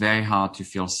 it's very hard to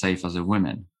feel safe as a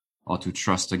woman or to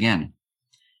trust again.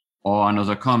 Or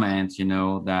another comment,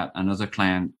 that another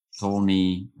client told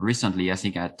me recently, I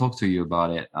think I talked to you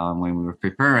about it when we were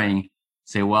preparing,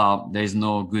 say, well, there's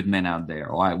no good men out there,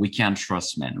 or we can't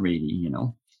trust men really,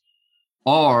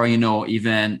 or,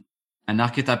 even an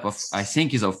archetype of, I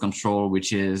think, is of control,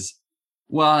 which is,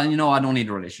 well, I don't need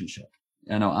a relationship.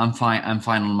 I'm fine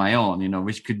on my own,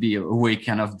 which could be a way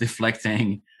kind of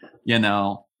deflecting,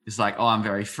 it's like, oh, I'm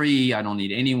very free, I don't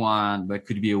need anyone, but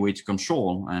could be a way to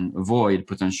control and avoid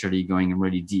potentially going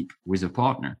really deep with a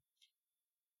partner.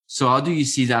 So how do you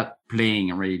see that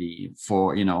playing really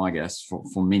for, I guess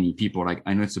for many people? Like,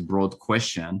 I know it's a broad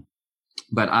question,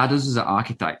 but how does the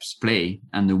archetypes play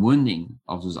and the wounding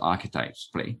of those archetypes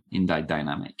play in that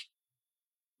dynamic?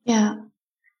 Yeah.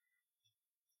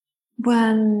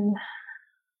 Well,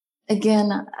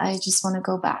 again, I just want to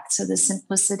go back to the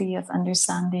simplicity of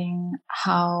understanding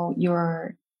how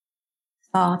your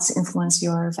thoughts influence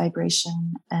your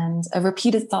vibration. And a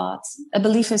repeated thought, a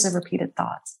belief is a repeated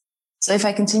thought. So if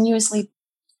I continuously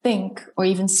think or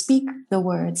even speak the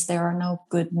words, there are no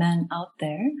good men out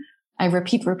there, I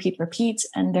repeat,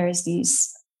 and there's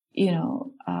these,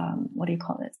 what do you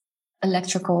call it?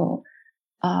 Electrical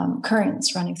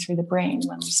currents running through the brain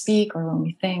when we speak or when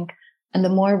we think. And the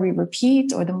more we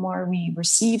repeat or the more we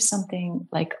receive something,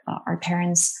 like our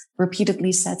parents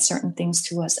repeatedly said certain things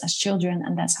to us as children,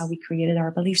 and that's how we created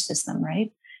our belief system,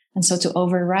 right? And so to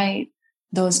overwrite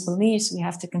those beliefs, we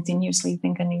have to continuously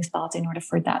think a new thought in order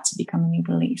for that to become a new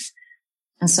belief.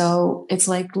 And so it's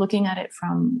like looking at it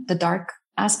from the dark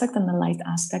aspect and the light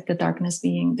aspect, the darkness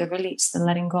being the release, the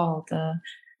letting go, the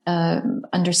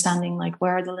understanding, like,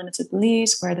 where are the limited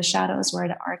beliefs, where are the shadows, where are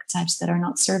the archetypes that are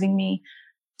not serving me,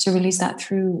 to release that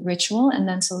through ritual, and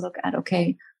then to look at,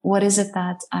 okay, what is it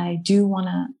that I do want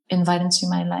to invite into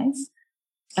my life,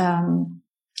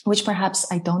 which perhaps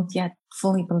I don't yet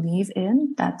fully believe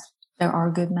in, that there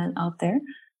are good men out there.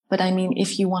 But I mean,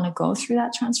 if you want to go through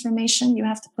that transformation, you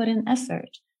have to put in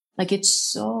effort. Like, it's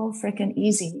so freaking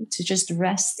easy to just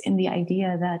rest in the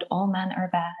idea that all men are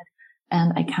bad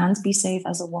and I can't be safe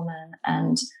as a woman.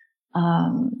 And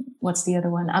what's the other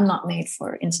one? I'm not made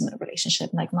for intimate relationship,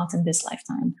 like not in this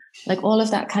lifetime. Like, all of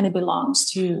that kind of belongs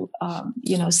to,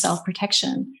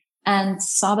 self-protection and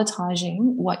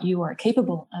sabotaging what you are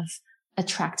capable of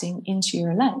attracting into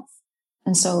your life.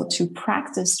 And so to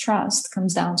practice trust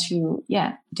comes down to,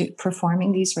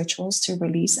 performing these rituals to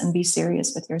release and be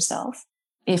serious with yourself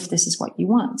if this is what you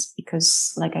want.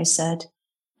 Because like I said,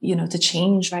 to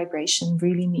change vibration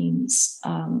really means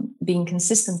being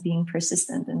consistent, being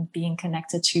persistent, and being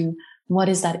connected to what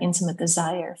is that intimate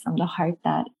desire from the heart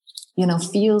that,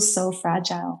 feels so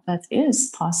fragile, but is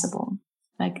possible.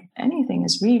 Like, anything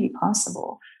is really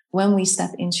possible when we step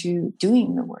into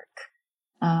doing the work.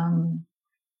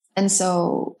 And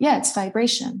so, it's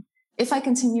vibration. If I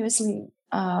continuously,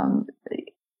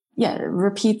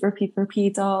 repeat,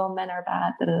 oh, men are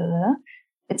bad, blah, blah, blah.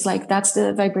 It's like, that's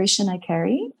the vibration I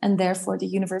carry. And therefore the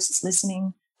universe is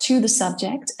listening to the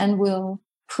subject and will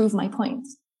prove my point,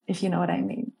 if you know what I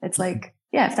mean. It's like,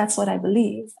 if that's what I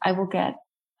believe, I will get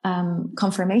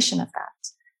confirmation of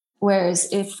that. Whereas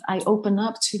if I open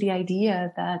up to the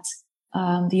idea that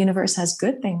the universe has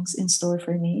good things in store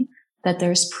for me, that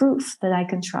there's proof that I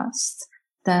can trust,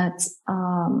 that,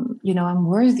 I'm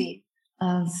worthy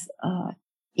of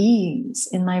ease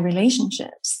in my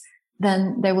relationships,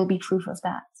 then there will be proof of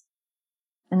that.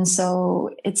 And so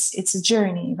it's a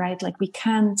journey, right? Like, we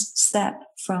can't step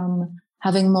from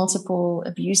having multiple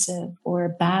abusive or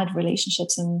bad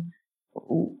relationships in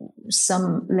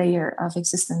some layer of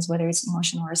existence, whether it's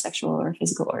emotional or sexual or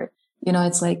physical, or,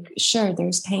 it's like, sure,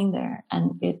 there's pain there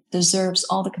and it deserves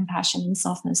all the compassion and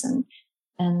softness and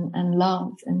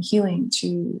love and healing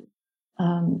to,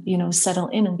 settle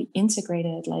in and be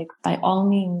integrated. Like, by all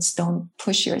means, don't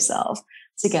push yourself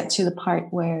to get to the part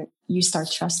where you start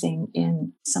trusting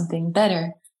in something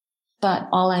better. But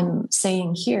all I'm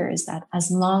saying here is that as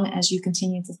long as you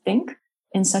continue to think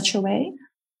in such a way,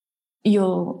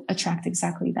 you'll attract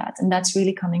exactly that. And that's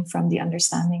really coming from the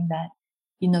understanding that,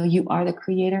 you are the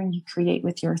creator and you create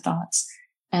with your thoughts.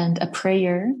 And a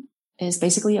prayer is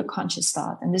basically a conscious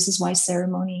thought. And this is why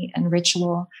ceremony and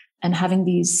ritual and having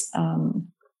these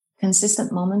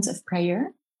consistent moments of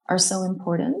prayer are so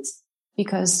important,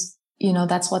 because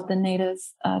that's what the native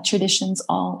traditions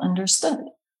all understood.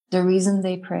 The reason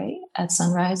they pray at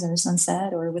sunrise or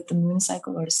sunset, or with the moon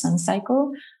cycle or the sun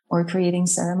cycle, or creating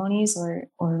ceremonies, or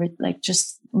like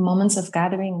just moments of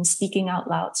gathering and speaking out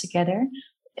loud together,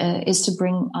 is to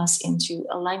bring us into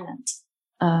alignment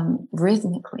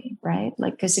rhythmically, right?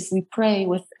 Like, because if we pray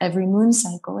with every moon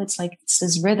cycle, it's like it's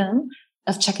this rhythm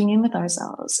of checking in with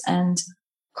ourselves and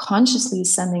consciously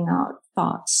sending out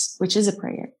thoughts, which is a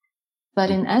prayer. But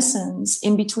in essence,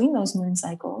 in between those moon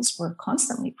cycles, we're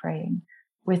constantly praying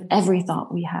with every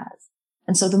thought we have.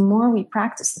 And so the more we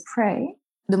practice to pray,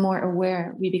 the more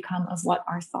aware we become of what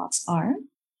our thoughts are,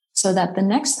 so that the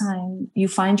next time you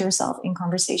find yourself in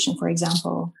conversation, for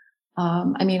example,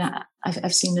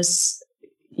 I've seen this,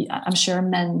 I'm sure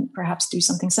men perhaps do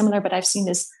something similar, but I've seen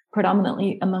this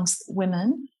predominantly amongst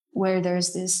women, where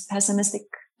there's this pessimistic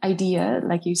idea,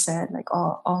 like you said, like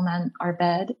all men are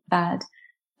bad,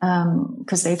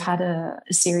 because they've had a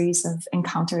series of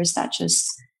encounters that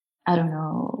just, I don't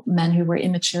know, men who were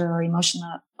immature or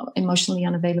emotionally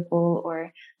unavailable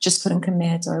or just couldn't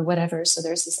commit or whatever. So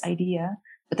there's this idea,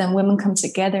 but then women come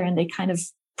together and they kind of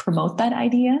promote that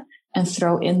idea and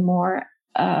throw in more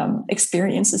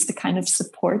experiences to kind of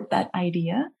support that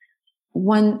idea.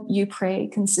 When you pray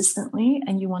consistently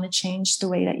and you want to change the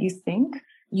way that you think,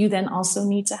 you then also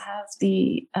need to have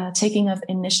the taking of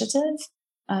initiative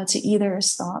to either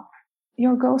stop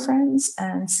your girlfriends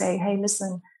and say, hey,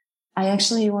 listen, I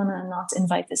actually want to not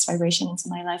invite this vibration into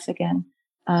my life again.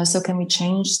 So can we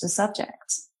change the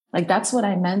subject? Like, that's what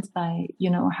I meant by,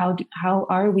 how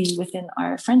are we within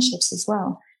our friendships as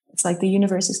well? It's like the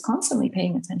universe is constantly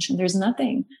paying attention. There's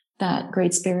nothing that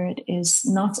Great Spirit is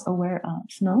not aware of,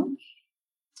 no?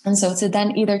 And so to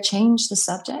then either change the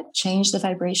subject, change the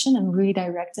vibration and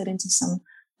redirect it into some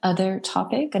other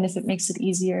topic. And if it makes it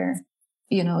easier,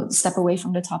 step away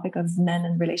from the topic of men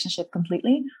and relationship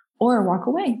completely, or walk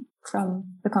away from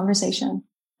the conversation.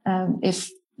 If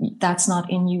that's not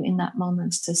in you in that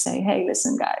moment to say, hey,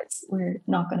 listen, guys, we're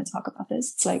not going to talk about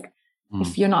this. It's like,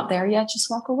 if you're not there yet, just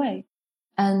walk away.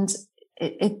 And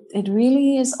it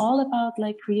really is all about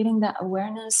like creating that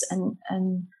awareness and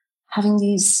having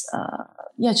these,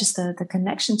 just the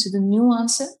connection to the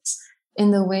nuances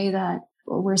in the way that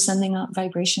we're sending out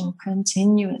vibration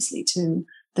continuously to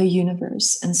the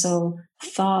universe. And so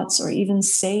thoughts or even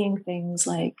saying things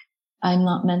like, I'm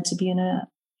not meant to be in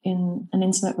an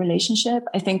intimate relationship.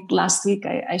 I think last week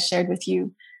I shared with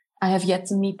you, I have yet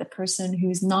to meet the person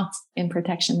who's not in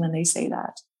protection when they say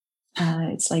that.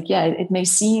 It's like, it may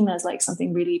seem as like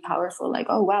something really powerful, like,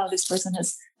 oh, wow, this person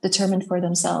has determined for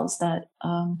themselves that,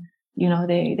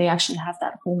 they actually have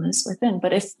that wholeness within.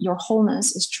 But if your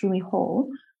wholeness is truly whole,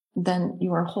 then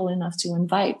you are whole enough to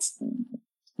invite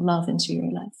love into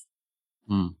your life.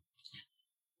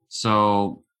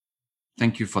 So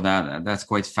thank you for that. That's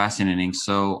quite fascinating.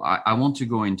 So I want to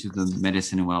go into the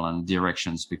medicine wheel and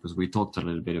directions, because we talked a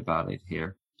little bit about it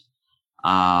here.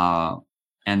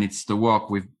 And it's the work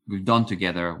we've done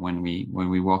together when we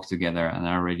work together, and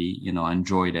I really,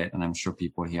 enjoyed it. And I'm sure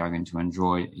people here are going to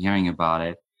enjoy hearing about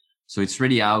it. So it's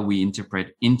really how we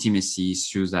interpret intimacy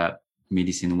through that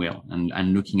medicine wheel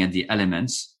and looking at the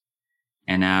elements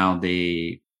and how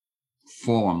they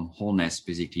form wholeness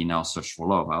basically in our search for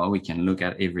love, how we can look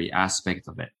at every aspect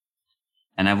of it.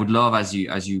 And I would love, as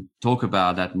you talk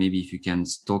about that, maybe if you can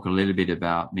talk a little bit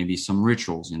about maybe some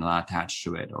rituals, attached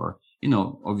to it, or,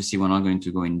 obviously we're not going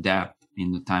to go in depth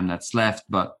in the time that's left,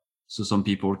 but so some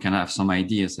people can have some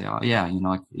ideas, say, oh yeah,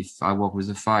 if I work with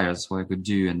the fire, that's what I could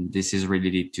do. And this is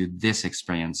related to this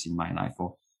experience in my life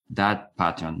or that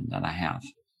pattern that I have.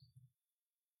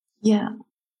 Yeah.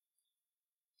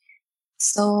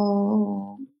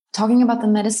 So talking about the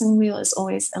medicine wheel is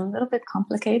always a little bit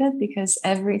complicated because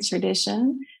every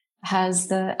tradition has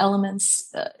the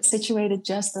elements situated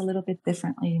just a little bit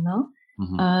differently,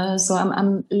 Mm-hmm. So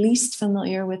I'm least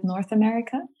familiar with North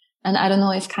America. And I don't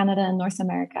know if Canada and North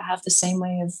America have the same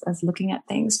way of looking at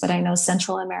things, but I know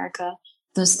Central America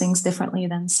does things differently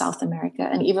than South America.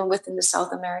 And even within the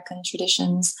South American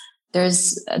traditions,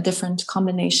 there's a different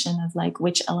combination of like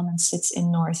which element sits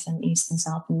in North and East and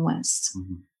South and West.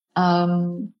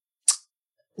 Mm-hmm.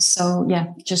 So yeah,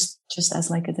 just as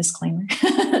like a disclaimer,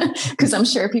 because I'm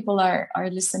sure people are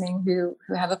listening who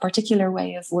have a particular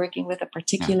way of working with a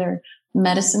particular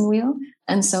medicine wheel.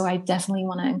 And so I definitely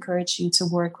want to encourage you to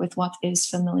work with what is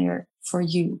familiar for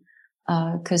you.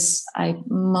 Because I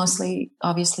mostly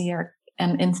obviously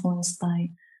am influenced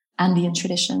by Andean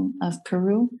tradition of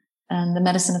Peru and the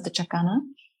medicine of the Chacana.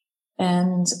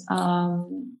 And,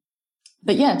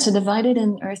 but yeah, to divide it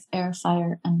in earth, air,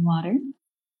 fire, and water.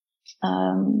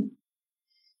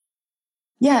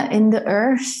 In the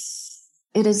earth,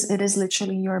 it is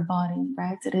literally your body,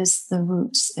 right? It is the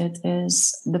roots. It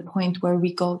is the point where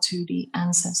we go to the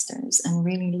ancestors and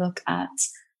really look at,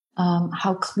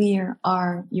 how clear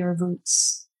are your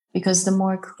roots? because the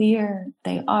more clear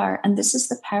they are, and this is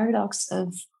the paradox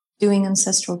of doing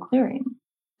ancestral clearing.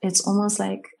 It's almost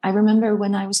like, I remember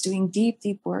when I was doing deep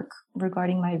work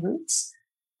regarding my roots,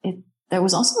 there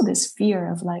was also this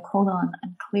fear of like, hold on,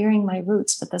 I'm clearing my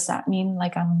roots, but does that mean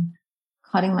like I'm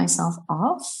cutting myself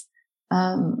off?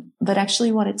 But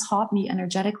actually what it taught me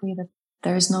energetically, that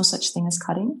there is no such thing as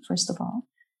cutting, first of all,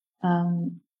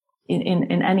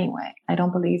 in any way. I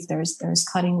don't believe there's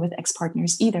cutting with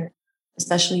ex-partners either,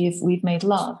 especially if we've made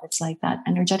love. It's like that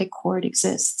energetic cord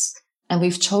exists and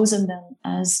we've chosen them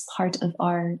as part of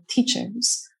our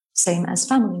teachers, same as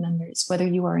family members, whether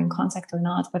you are in contact or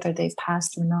not, whether they've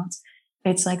passed or not.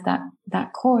 It's like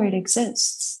that cord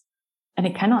exists and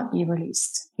it cannot be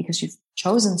released because you've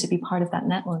chosen to be part of that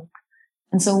network.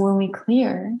 And so when we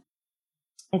clear,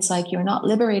 it's like you're not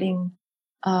liberating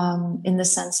in the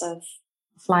sense of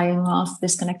flying off,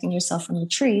 disconnecting yourself from the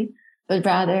tree, but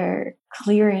rather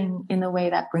clearing in a way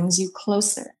that brings you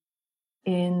closer.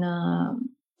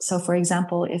 So for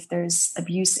example, if there's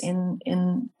abuse in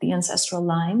the ancestral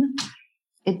line,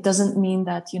 it doesn't mean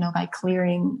that, by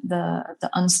clearing the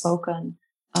unspoken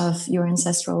of your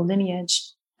ancestral lineage,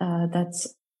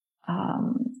 that's,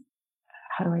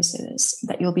 how do I say this?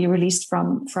 That you'll be released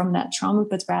from that trauma,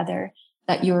 but rather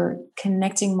that you're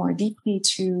connecting more deeply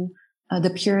to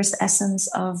the purest essence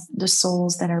of the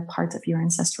souls that are part of your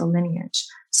ancestral lineage,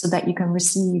 so that you can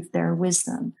receive their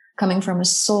wisdom coming from a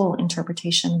soul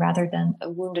interpretation rather than a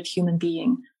wounded human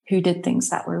being who did things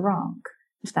that were wrong,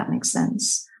 if that makes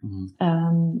sense.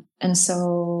 Mm-hmm. And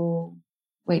so,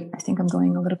 wait, I think I'm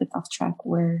going a little bit off track.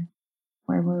 Where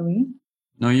were we?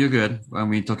 No, you're good. When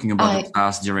we're talking about the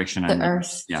past direction. The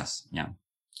earth. Yes. Yeah.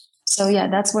 So yeah,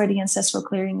 that's where the ancestral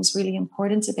clearing is really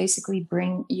important, to basically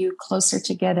bring you closer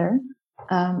together,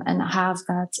 and have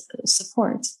that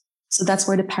support. So that's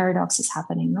where the paradox is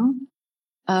happening, no?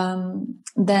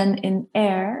 Then in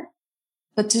air,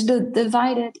 but to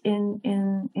divide it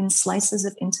in slices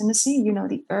of intimacy,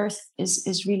 the earth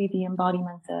is really the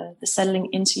embodiment, the settling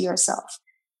into yourself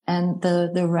and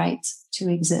the right to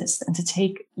exist and to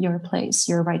take your place,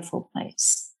 your rightful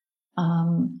place.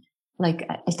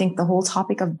 I think the whole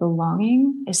topic of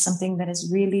belonging is something that is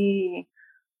really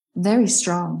very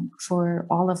strong for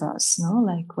all of us, no?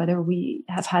 Like whether we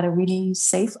have had a really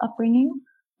safe upbringing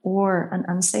or an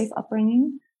unsafe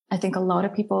upbringing. I think a lot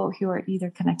of people who are either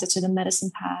connected to the medicine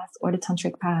path or the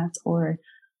tantric path or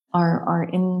are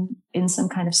in some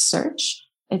kind of search,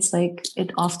 it's like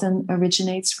it often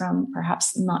originates from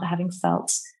perhaps not having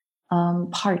felt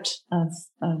part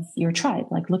of your tribe,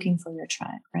 like looking for your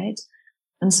tribe, right?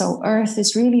 And so earth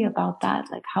is really about that.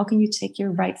 Like, how can you take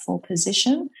your rightful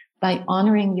position by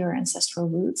honoring your ancestral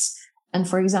roots? And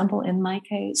for example, in my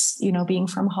case, being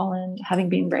from Holland, having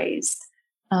been raised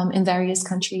in various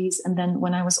countries. And then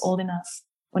when I was old enough,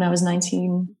 when I was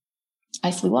 19,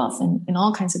 I flew off in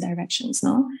all kinds of directions,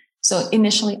 no? So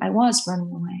initially I was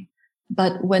running away.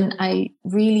 But when I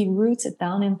really rooted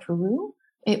down in Peru,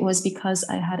 it was because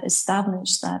I had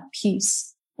established that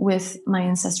peace with my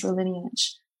ancestral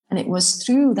lineage. And it was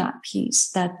through that peace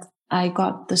that I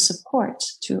got the support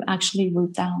to actually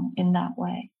root down in that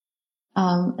way.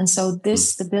 And so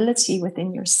this stability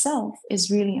within yourself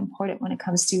is really important when it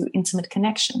comes to intimate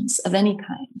connections of any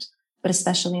kind, but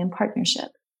especially in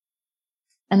partnership.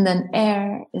 And then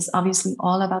air is obviously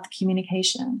all about the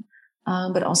communication,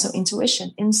 but also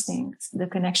intuition, instinct, the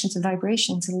connection to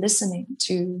vibration, to listening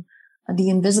to the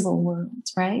invisible world,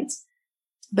 right?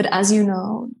 But as you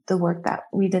know, the work that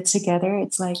we did together,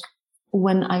 it's like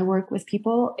when I work with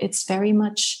people, it's very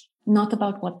much not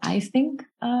about what I think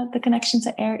the connection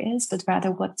to air is, but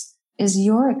rather what is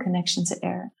your connection to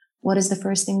air? What is the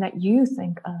first thing that you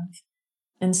think of?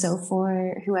 And so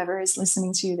for whoever is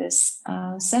listening to this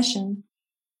session,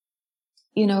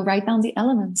 write down the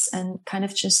elements and kind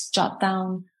of just jot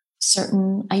down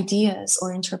certain ideas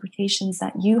or interpretations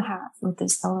that you have with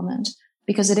this element,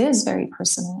 because it is very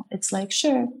personal. It's like,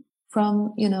 sure,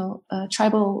 from,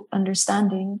 tribal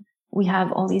understanding, we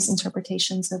have all these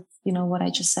interpretations of, what I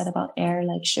just said about air.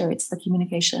 Like, sure, it's the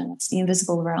communication, it's the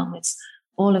invisible realm, it's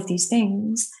all of these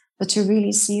things. But to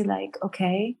really see like,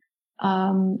 okay,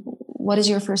 what is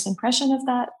your first impression of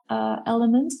that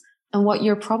element? And what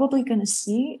you're probably going to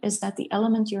see is that the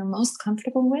element you're most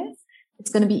comfortable with,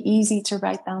 it's going to be easy to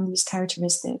write down these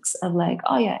characteristics of like,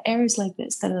 oh yeah, air is like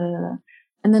this, da, da, da, da.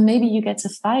 And then maybe you get to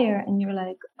fire and you're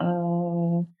like,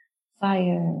 oh,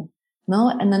 fire. No.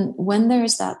 And then when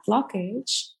there's that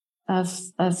blockage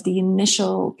of the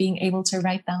initial being able to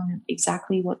write down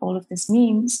exactly what all of this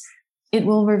means, it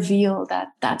will reveal that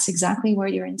that's exactly where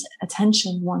your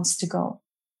attention wants to go.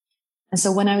 And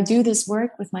so when I do this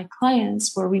work with my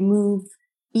clients where we move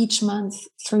each month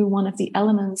through one of the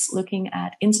elements, looking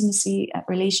at intimacy, at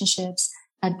relationships,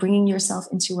 at bringing yourself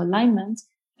into alignment,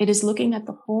 it is looking at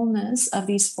the wholeness of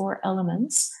these 4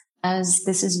 elements as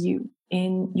this is you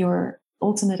in your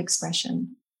ultimate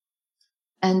expression.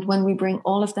 And when we bring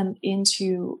all of them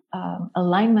into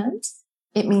alignment,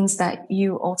 it means that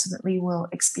you ultimately will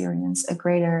experience a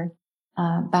greater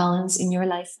balance in your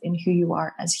life, in who you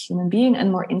are as a human being,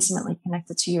 and more intimately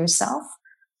connected to yourself,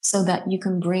 so that you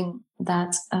can bring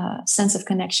that sense of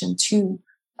connection to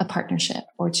a partnership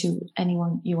or to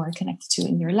anyone you are connected to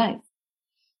in your life.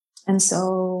 And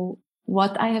so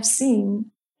what I have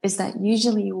seen is that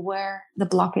usually where the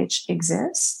blockage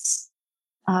exists,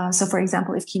 so for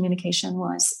example, if communication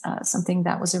was something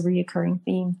that was a reoccurring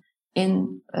theme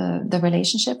in the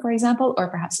relationship, for example, or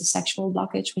perhaps a sexual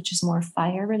blockage, which is more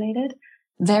fire related,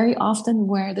 very often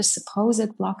where the supposed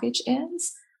blockage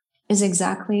is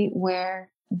exactly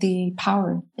where the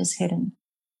power is hidden.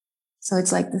 So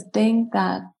it's like the thing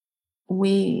that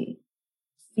we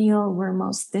feel we're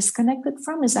most disconnected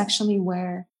from is actually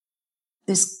where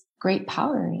this great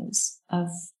power is, of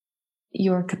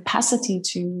your capacity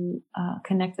to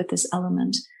connect with this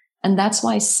element. And that's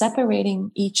why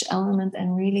separating each element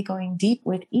and really going deep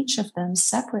with each of them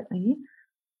separately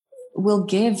will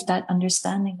give that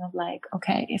understanding of like,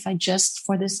 okay, if I just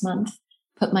for this month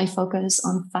put my focus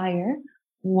on fire,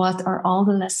 what are all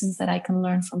the lessons that I can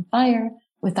learn from fire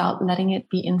without letting it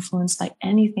be influenced by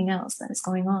anything else that is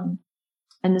going on?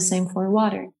 And the same for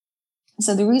water.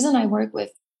 So the reason I work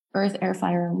with earth, air,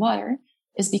 fire, and water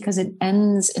is because it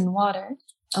ends in water.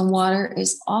 And water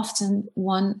is often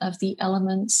one of the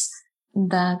elements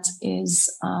that is,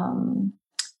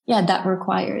 that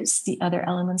requires the other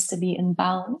elements to be in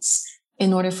balance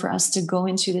in order for us to go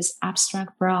into this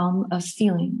abstract realm of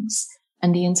feelings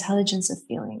and the intelligence of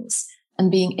feelings and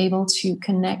being able to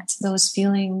connect those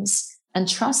feelings and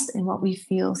trust in what we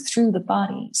feel through the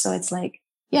body. So it's like,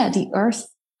 the earth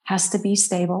has to be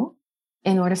stable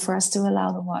in order for us to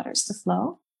allow the waters to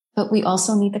flow. But we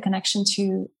also need the connection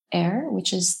to air,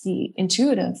 which is the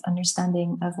intuitive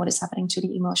understanding of what is happening to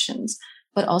the emotions,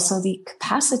 but also the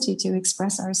capacity to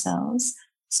express ourselves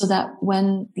so that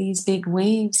when these big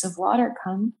waves of water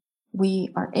come, we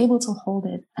are able to hold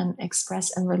it and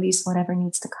express and release whatever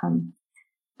needs to come.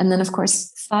 And then, of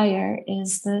course, fire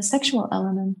is the sexual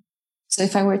element. So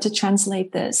if I were to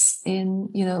translate this in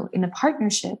a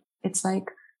partnership, it's like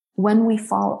when we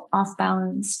fall off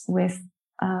balance with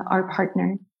our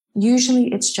partner,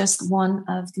 usually it's just one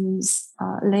of these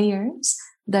layers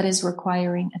that is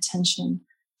requiring attention.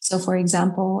 So for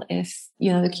example, if,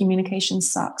 the communication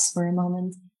sucks for a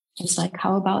moment, it's like,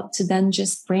 how about to then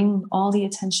just bring all the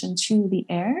attention to the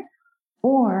air,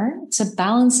 or to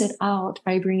balance it out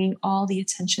by bringing all the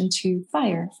attention to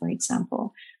fire, for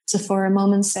example. So for a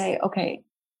moment say, okay,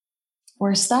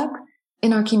 we're stuck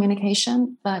in our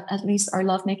communication, but at least our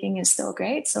lovemaking is still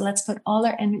great. So let's put all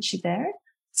our energy there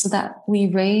so that we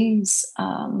raise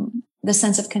the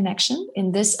sense of connection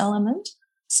in this element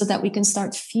so that we can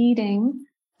start feeding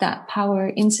that power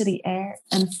into the air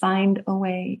and find a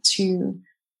way to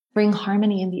bring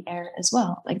harmony in the air as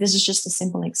well. Like, this is just a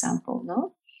simple example,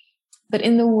 no? But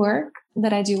in the work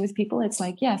that I do with people, it's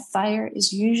like, fire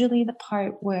is usually the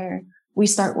part where we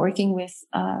start working with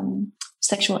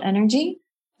sexual energy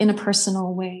in a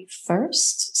personal way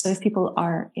first. So if people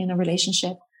are in a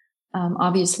relationship,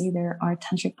 obviously there are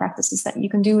tantric practices that you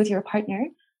can do with your partner.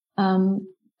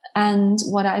 And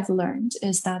what I've learned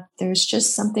is that there's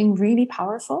just something really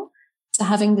powerful to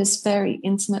having this very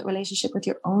intimate relationship with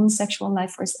your own sexual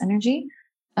life force energy,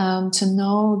 to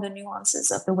know the nuances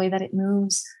of the way that it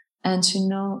moves and to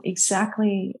know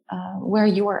exactly where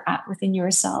you are at within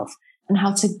yourself and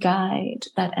how to guide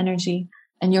that energy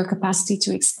and your capacity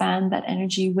to expand that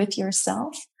energy with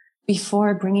yourself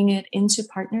before bringing it into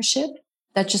partnership.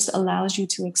 That just allows you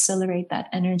to accelerate that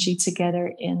energy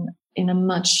together in a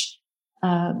much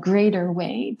greater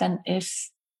way than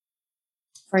if,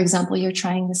 for example, you're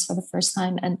trying this for the first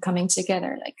time and coming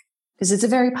together, because it's a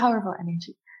very powerful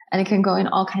energy and it can go in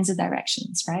all kinds of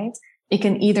directions, right? It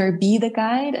can either be the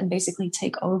guide and basically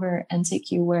take over and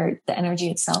take you where the energy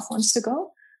itself wants to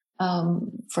go.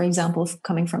 For example,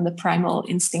 coming from the primal,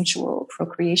 instinctual,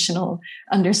 procreational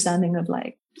understanding of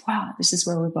wow, this is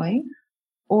where we're going.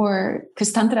 Or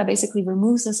because Tantra basically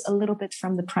removes us a little bit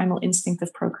from the primal instinct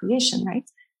of procreation, right?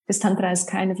 Because Tantra is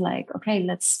kind of like, okay,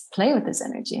 let's play with this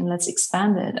energy and let's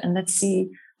expand it and let's see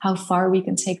how far we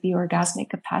can take the orgasmic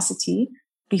capacity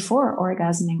before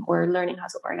orgasming or learning how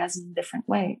to orgasm in different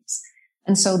ways.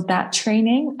 And so that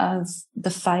training of the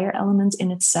fire element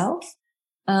in itself,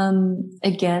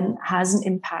 again, has an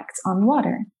impact on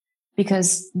water, because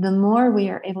the more we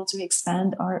are able to expand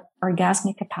our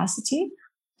orgasmic capacity,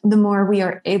 the more we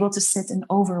are able to sit in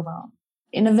overwhelm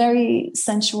in a very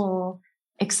sensual,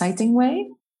 exciting way.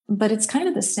 But it's kind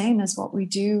of the same as what we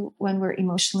do when we're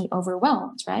emotionally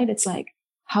overwhelmed, right? It's like,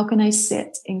 how can I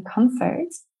sit in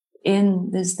comfort in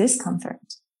this discomfort?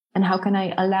 And how can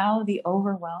I allow the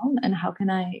overwhelm, and how can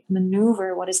I maneuver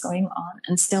what is going on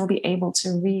and still be able to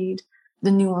read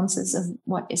the nuances of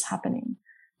what is happening?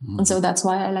 Mm-hmm. And so that's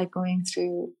why I like going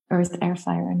through earth, air,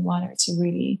 fire, and water to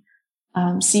really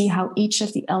see how each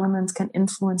of the elements can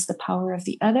influence the power of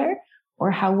the other,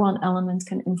 or how one element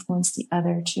can influence the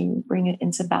other to bring it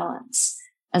into balance,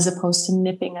 as opposed to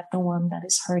nipping at the one that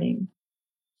is hurting.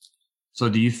 So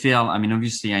do you feel, I mean,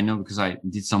 obviously I know because I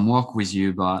did some work with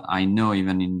you, but I know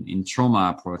even in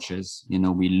trauma approaches, you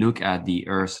know, we look at the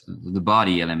earth, the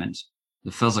body element,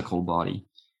 the physical body,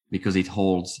 because it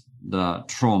holds the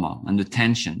trauma and the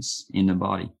tensions in the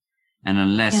body. And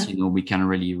unless, you know, we can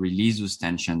really release those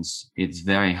tensions, it's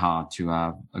very hard to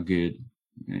have a good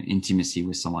intimacy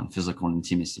with someone, physical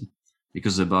intimacy,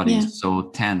 because the body is so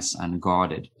tense and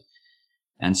guarded.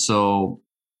 And so,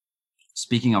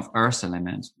 speaking of earth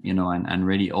element, you know, and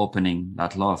really opening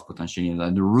that love potentially,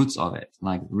 the roots of it,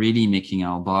 like really making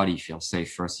our body feel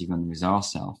safe first, even with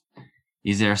ourselves.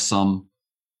 Is there some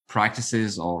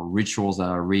practices or rituals that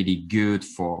are really good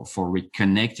for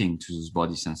reconnecting to this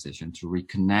body sensation, to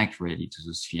reconnect really to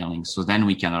those feelings? So then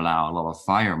we can allow a lot of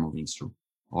fire moving through,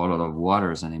 or a lot of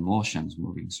waters and emotions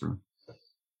moving through.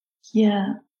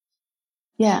 Yeah.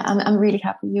 I'm really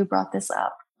happy you brought this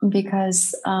up,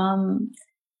 because,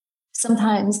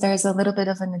 sometimes there's a little bit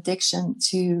of an addiction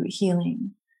to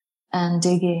healing and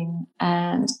digging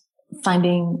and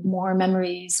finding more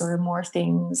memories or more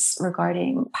things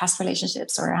regarding past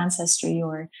relationships or ancestry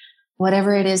or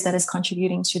whatever it is that is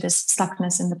contributing to this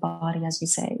stuckness in the body, as you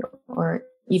say, or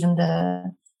even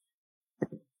the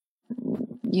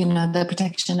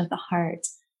protection of the heart.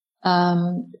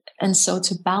 And so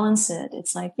to balance it,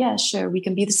 it's like, yeah, sure, we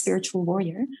can be the spiritual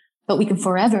warrior, but we can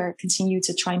forever continue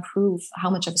to try and prove how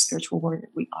much of a spiritual warrior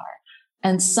we are.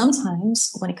 And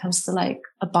sometimes when it comes to like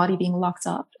a body being locked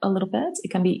up a little bit, it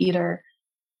can be either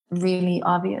really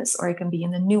obvious or it can be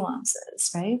in the nuances,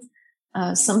 right?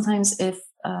 Sometimes if,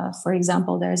 for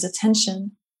example, there's a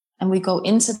tension and we go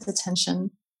into the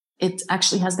tension, it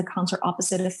actually has the counter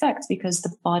opposite effect because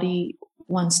the body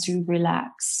wants to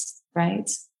relax, right?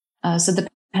 So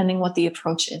depending what the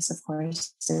approach is, of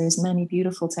course, there's many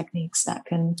beautiful techniques that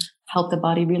can help the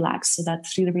body relax so that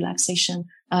through the relaxation,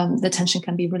 the tension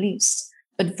can be released.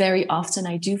 But very often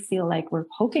I do feel like we're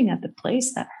poking at the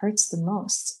place that hurts the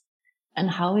most. And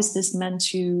how is this meant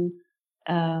to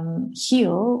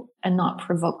heal and not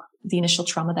provoke the initial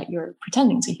trauma that you're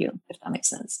pretending to heal, if that makes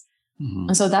sense? Mm-hmm.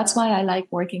 And so that's why I like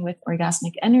working with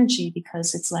orgasmic energy,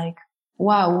 because it's like,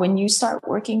 wow, when you start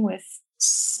working with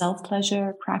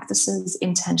self-pleasure practices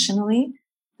intentionally,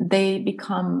 they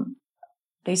become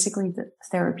basically the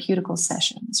therapeutical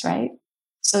sessions, right?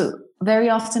 So very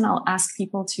often I'll ask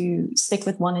people to stick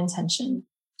with one intention.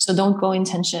 So don't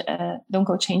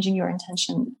go changing your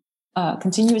intention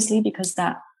continuously, because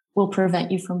that will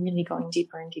prevent you from really going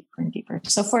deeper and deeper and deeper.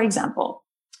 So for example,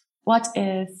 what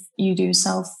if you do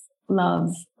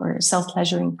self-love or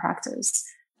self-pleasuring practice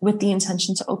with the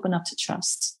intention to open up to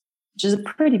trust, which is a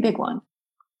pretty big one.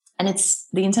 And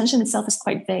the intention itself is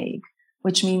quite vague,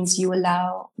 which means you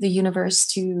allow the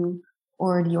universe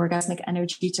or the orgasmic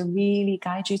energy to really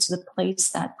guide you to the place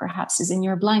that perhaps is in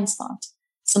your blind spot.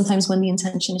 Sometimes when the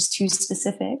intention is too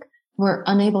specific, we're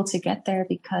unable to get there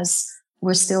because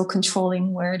we're still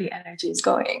controlling where the energy is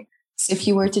going. So if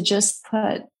you were to just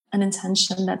put an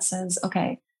intention that says,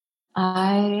 okay,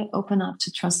 I open up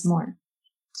to trust more,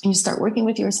 and you start working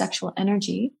with your sexual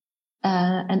energy,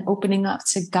 and opening up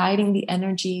to guiding the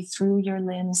energy through your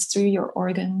limbs, through your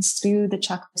organs, through the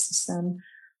chakra system.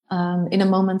 In a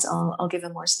moment, I'll give a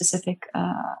more specific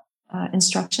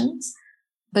instructions.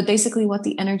 But basically what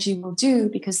the energy will do,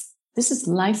 because this is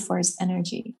life force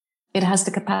energy, it has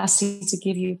the capacity to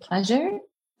give you pleasure.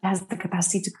 It has the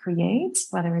capacity to create,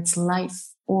 whether it's life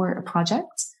or a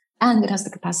project, and it has the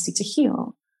capacity to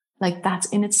heal. Like that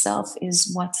in itself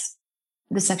is what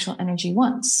the sexual energy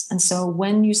wants. And so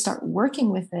when you start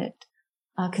working with it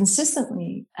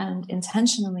consistently and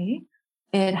intentionally,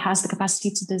 it has the capacity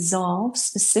to dissolve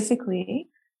specifically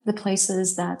the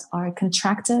places that are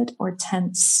contracted or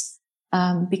tense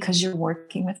because you're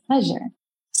working with pleasure.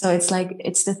 So it's like,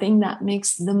 it's the thing that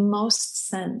makes the most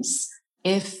sense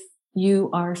if you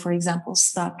are, for example,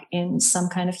 stuck in some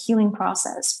kind of healing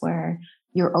process where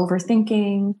you're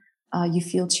overthinking, you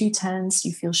feel too tense,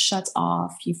 you feel shut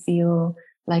off, you feel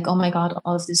like, oh my God,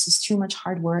 all of this is too much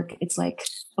hard work. It's like,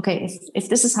 okay, if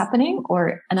this is happening,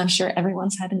 and I'm sure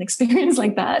everyone's had an experience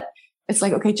like that, it's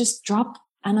like, okay, just drop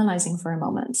analyzing for a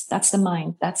moment. That's the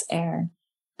mind, that's air,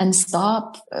 and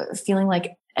stop feeling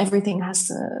like everything has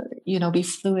to, be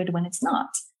fluid when it's not,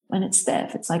 when it's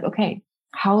stiff. It's like, okay,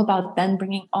 how about then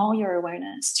bringing all your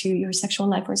awareness to your sexual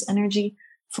life force energy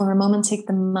for a moment, take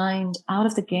the mind out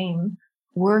of the game,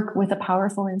 work with a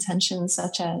powerful intention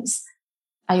such as,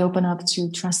 I open up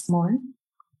to trust more,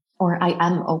 or I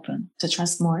am open to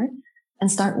trust more,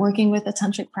 and start working with a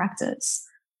tantric practice.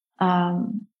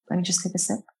 Let me just take a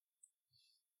sip.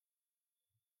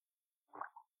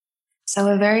 So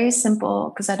a very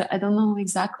simple, because I don't know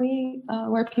exactly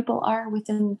where people are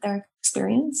within their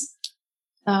experience,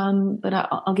 but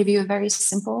I'll give you a very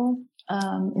simple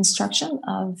instruction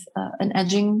of an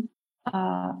edging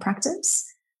practice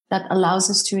that allows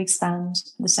us to expand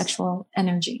the sexual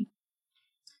energy.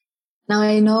 Now,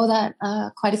 I know that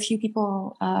quite a few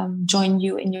people join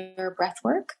you in your breath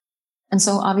work. And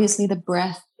so obviously the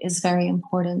breath is very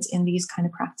important in these kind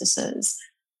of practices.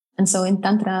 And so in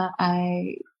Tantra,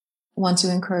 I want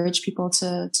to encourage people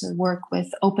to work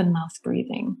with open mouth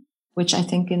breathing, which I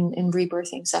think in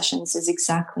rebirthing sessions is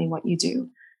exactly what you do.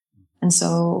 And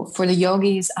so for the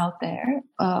yogis out there,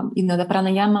 the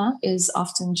pranayama is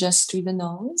often just through the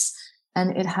nose,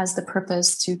 and it has the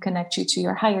purpose to connect you to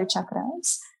your higher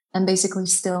chakras and basically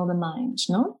still the mind,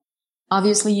 no?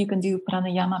 Obviously, you can do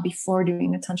pranayama before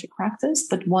doing a tantric practice,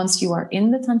 but once you are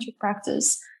in the tantric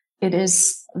practice, it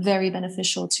is very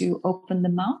beneficial to open the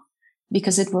mouth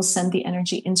because it will send the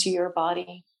energy into your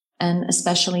body and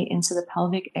especially into the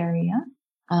pelvic area,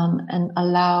 and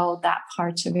allow that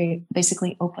part to be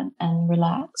basically open and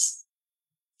relax.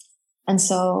 And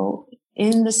so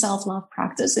in the self-love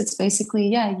practice, it's basically,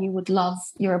 you would love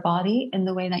your body in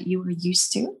the way that you were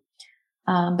used to.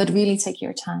 But really take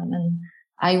your time. And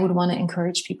I would want to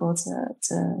encourage people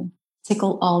to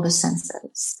tickle all the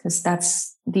senses, because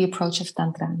that's the approach of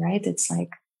Tantra, right? It's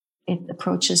like it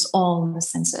approaches all the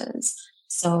senses.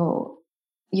 So,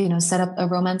 set up a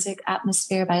romantic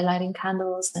atmosphere by lighting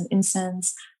candles and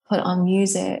incense, put on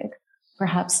music,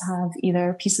 perhaps have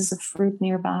either pieces of fruit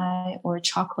nearby or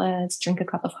chocolates, drink a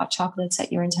cup of hot chocolate,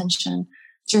 set your intention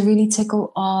to really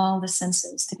tickle all the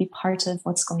senses, to be part of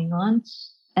what's going on.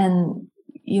 And,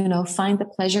 find the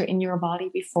pleasure in your body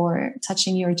before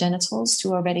touching your genitals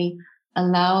to already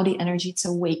allow the energy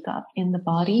to wake up in the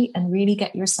body and really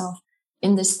get yourself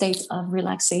in the state of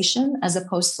relaxation, as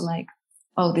opposed to like,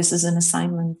 oh, this is an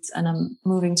assignment and I'm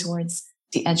moving towards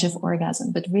the edge of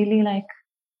orgasm, but really like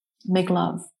make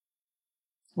love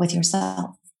with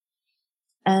yourself.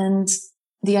 And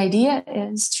the idea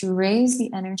is to raise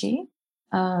the energy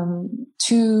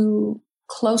to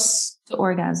close to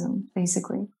orgasm,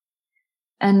 basically.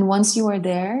 And once you are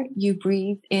there, you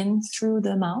breathe in through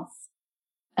the mouth.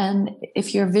 And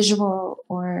if you're visual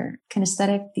or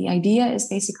kinesthetic, the idea is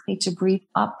basically to breathe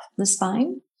up the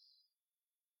spine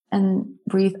and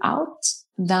breathe out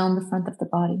down the front of the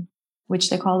body, which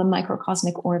they call the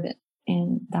microcosmic orbit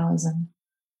in Taoism.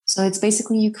 So it's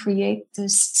basically you create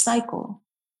this cycle.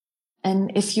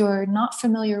 And if you're not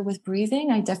familiar with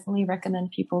breathing, I definitely recommend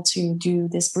people to do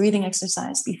this breathing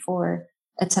exercise before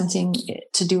attempting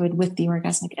to do it with the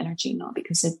orgasmic energy,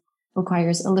 because it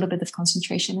requires a little bit of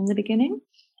concentration in the beginning.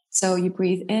 So you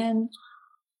breathe in,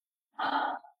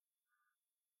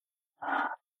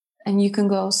 and you can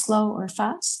go slow or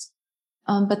fast.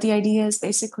 But the idea is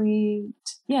basically,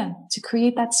 to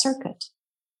create that circuit.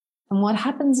 And what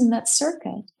happens in that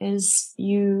circuit is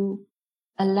you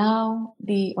allow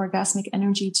the orgasmic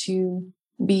energy to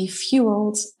be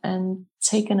fueled and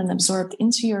taken and absorbed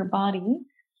into your body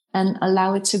and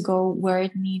allow it to go where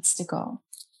it needs to go.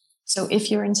 So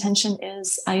if your intention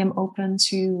is, I am open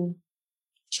to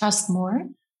trust more,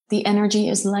 the energy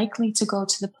is likely to go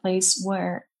to the place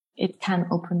where it can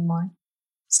open more.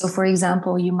 So for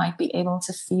example, you might be able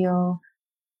to feel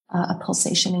a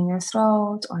pulsation in your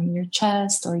throat or in your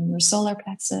chest or in your solar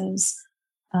plexus.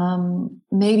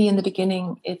 Maybe in the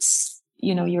beginning, it's,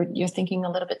 you're thinking a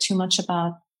little bit too much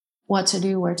about what to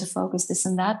do, where to focus, this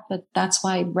and that. But that's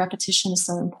why repetition is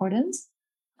so important.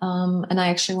 And I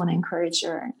actually want to encourage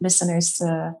your listeners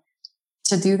to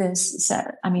do this.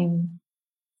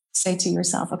 Say to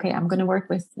yourself, okay, I'm going to work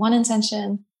with one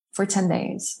intention for 10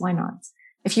 days. Why not?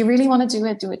 If you really want to do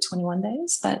it 21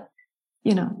 days, but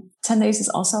 10 days is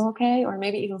also okay. Or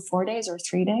maybe even 4 days or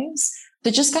 3 days,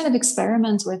 but just kind of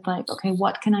experiment with like, okay,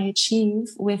 what can I achieve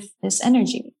with this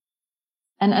energy?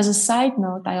 And as a side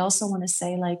note, I also want to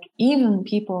say, like, even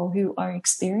people who are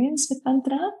experienced with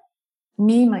Tantra,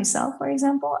 me, myself, for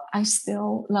example, I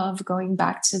still love going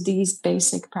back to these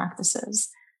basic practices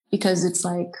because it's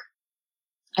like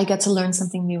I get to learn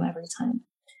something new every time.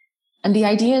 And the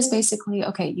idea is basically,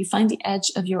 okay, you find the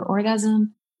edge of your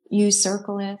orgasm, you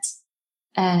circle it,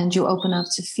 and you open up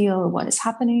to feel what is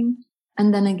happening.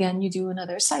 And then again, you do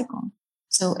another cycle.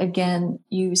 So again,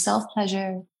 you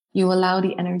self-pleasure, you allow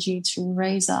the energy to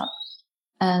raise up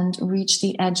and reach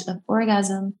the edge of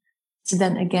orgasm, to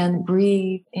then again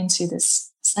breathe into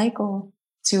this cycle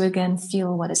to again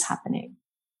feel what is happening.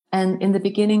 And in the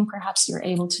beginning, perhaps you're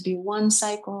able to do one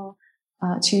cycle,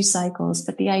 2 cycles,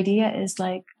 but the idea is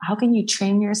like, how can you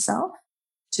train yourself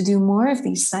to do more of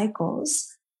these cycles?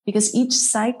 Because each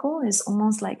cycle is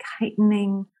almost like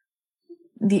heightening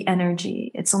the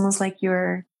energy. It's almost like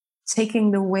you're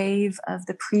taking the wave of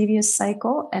the previous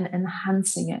cycle and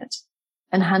enhancing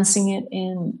it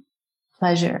in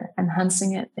pleasure,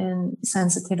 enhancing it in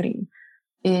sensitivity,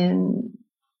 in,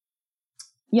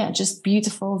 just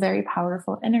beautiful, very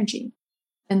powerful energy.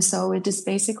 And so it is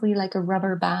basically like a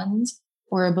rubber band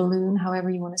or a balloon, however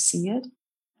you want to see it.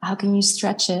 How can you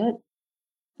stretch it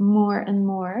more and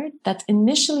more? That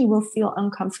initially will feel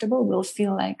uncomfortable, will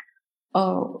feel like,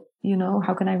 oh,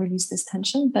 how can I release this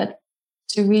tension? But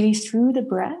to really, through the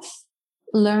breath,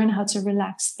 learn how to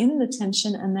relax in the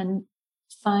tension and then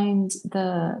find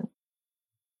the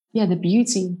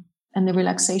beauty and the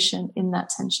relaxation in that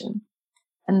tension.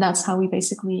 And that's how we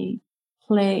basically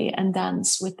play and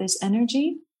dance with this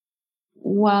energy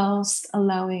whilst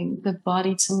allowing the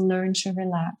body to learn to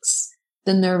relax,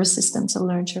 the nervous system to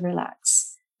learn to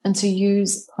relax, and to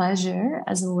use pleasure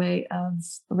as a way of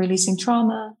releasing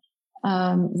trauma,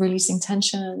 releasing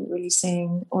tension,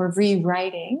 releasing or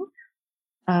rewriting,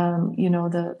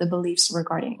 the beliefs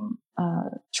regarding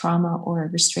trauma or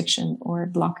restriction or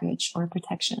blockage or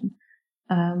protection.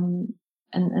 And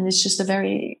it's just a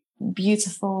very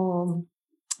beautiful,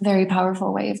 very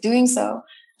powerful way of doing so,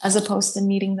 as opposed to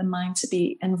needing the mind to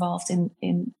be involved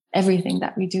in everything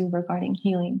that we do regarding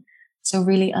healing. So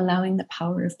really allowing the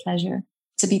power of pleasure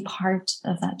to be part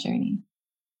of that journey.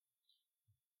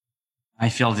 I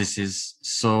feel this is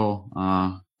so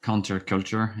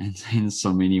counterculture in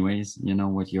so many ways.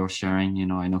 What you're sharing.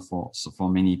 I know for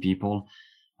many people,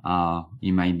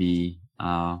 it might be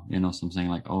something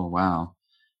like, oh wow.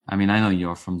 I mean, I know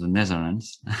you're from the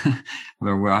Netherlands,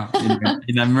 where we're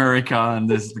in America, and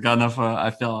there's kind of I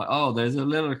feel like, oh, there's a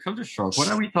little culture shock. What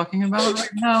are we talking about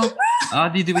right now?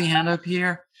 Did we end up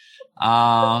here?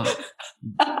 I'm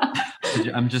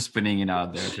just putting it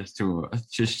out there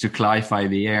just to clarify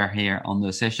the air here on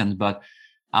the session. But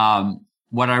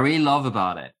what I really love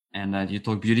about it, and that you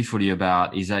talk beautifully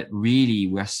about, is that really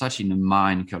we're such in a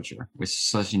mind culture. We're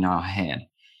such in our head.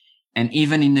 And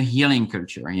even in the healing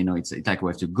culture, it's like we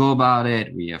have to go about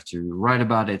it. We have to write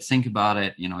about it, think about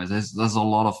it. There's a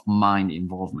lot of mind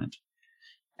involvement.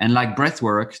 And like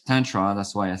breathwork, Tantra,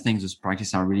 that's why I think those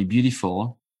practices are really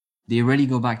beautiful. They really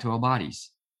go back to our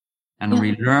bodies. And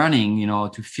we're learning,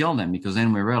 to feel them, because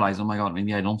then we realize, oh my God,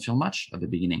 maybe I don't feel much at the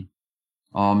beginning.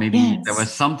 Or maybe there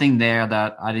was something there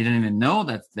that I didn't even know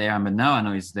that's there, but now I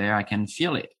know it's there. I can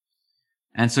feel it.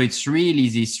 And so it's really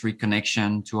this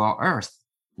reconnection to our earth,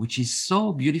 which is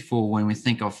so beautiful when we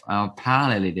think of how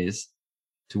parallel it is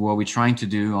to what we're trying to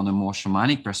do on a more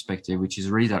shamanic perspective, which is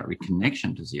really that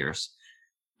reconnection to the earth.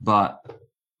 But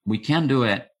we can't do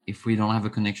it if we don't have a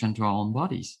connection to our own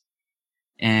bodies.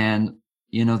 And,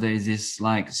 there's this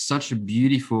like such a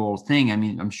beautiful thing. I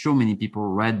mean, I'm sure many people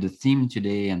read the theme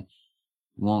today and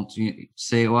want to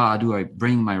say, well, how do I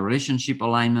bring my relationship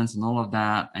alignments and all of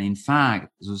that? And in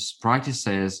fact, those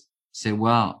practices say,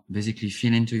 well, basically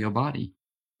feel into your body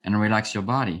and relax your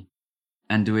body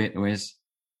and do it with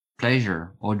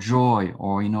pleasure or joy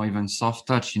or, even soft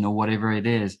touch, whatever it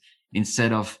is,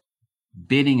 instead of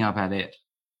beating up at it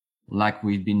like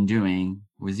we've been doing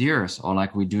with yours, or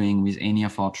like we're doing with any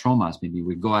of our traumas. Maybe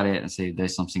we go at it and say,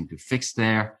 there's something to fix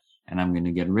there and I'm going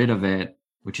to get rid of it,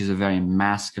 which is a very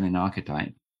masculine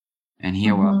archetype. And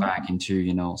here we're back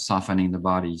into, softening the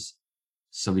bodies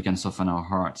so we can soften our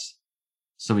hearts,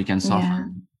 so we can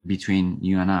soften between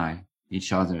you and I,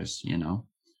 each other's,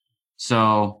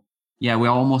 So we're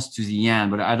almost to the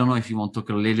end, but I don't know if you want to talk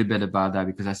a little bit about that,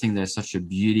 because I think there's such a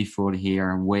beautiful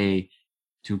way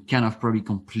to kind of probably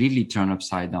completely turn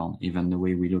upside down even the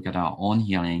way we look at our own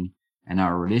healing and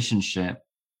our relationship,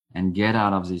 and get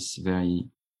out of this very,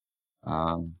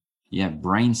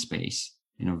 brain space,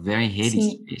 very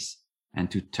heady space, and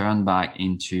to turn back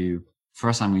into,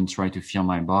 first I'm going to try to feel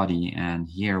my body and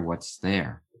hear what's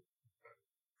there.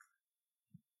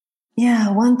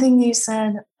 Yeah, one thing you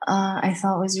said I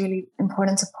thought was really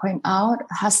important to point out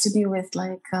has to do with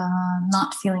like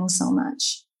not feeling so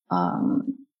much.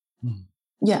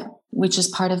 Yeah, which is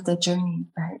part of the journey,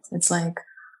 right? It's like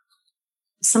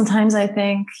sometimes I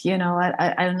think,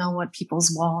 I don't know what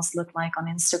people's walls look like on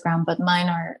Instagram, but mine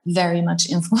are very much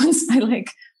influenced by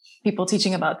like people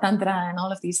teaching about Tantra and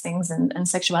all of these things and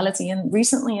sexuality. And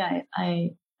recently I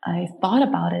thought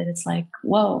about it. It's like,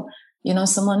 whoa,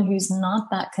 someone who's not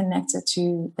that connected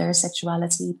to their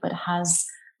sexuality, but has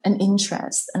an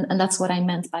interest. And that's what I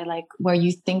meant by like where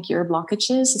you think your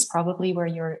blockage is probably where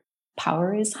your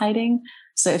power is hiding.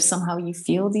 So if somehow you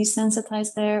feel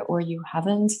desensitized there, or you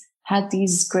haven't had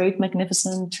these great,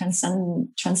 magnificent,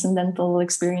 transcendental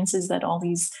experiences that all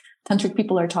these tantric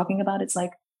people are talking about, it's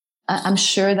like, I'm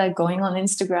sure that going on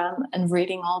Instagram and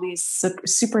reading all these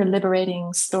super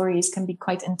liberating stories can be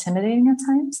quite intimidating at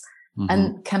times,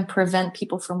 and can prevent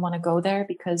people from want to go there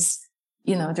because,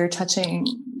 they're touching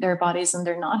their bodies and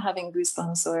they're not having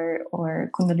goosebumps or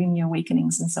Kundalini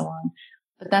awakenings and so on.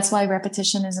 But that's why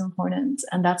repetition is important.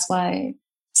 And that's why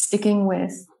sticking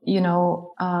with,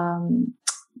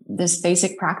 this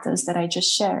basic practice that I just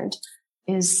shared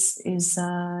is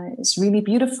really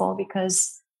beautiful,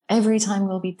 because every time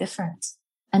will be different.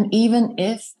 And even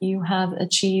if you have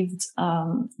achieved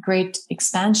great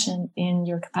expansion in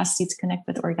your capacity to connect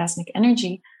with orgasmic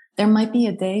energy, there might be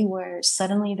a day where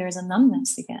suddenly there's a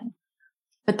numbness again.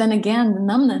 But then again, the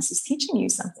numbness is teaching you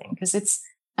something, because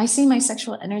I see my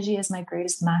sexual energy as my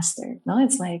greatest master. No,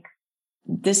 it's like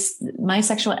my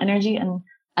sexual energy, and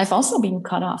I've also been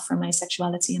cut off from my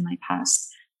sexuality in my past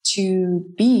to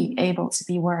be able to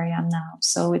be where I am now.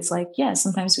 So it's like, yeah,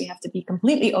 sometimes we have to be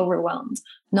completely overwhelmed,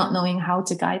 not knowing how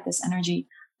to guide this energy,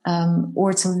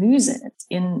 or to lose it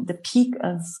in the peak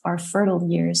of our fertile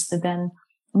years, to then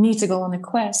need to go on a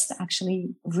quest to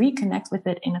actually reconnect with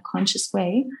it in a conscious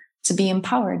way, to be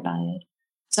empowered by it.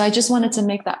 So I just wanted to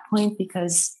make that point,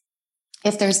 because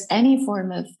if there's any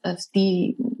form of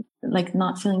the, like,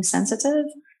 not feeling sensitive,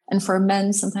 and for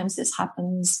men, sometimes this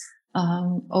happens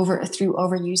through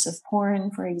overuse of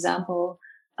porn, for example,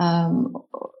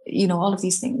 all of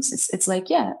these things. It's like,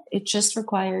 yeah, it just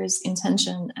requires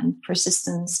intention and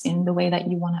persistence in the way that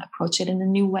you want to approach it in a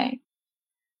new way.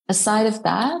 Aside of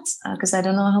that, because I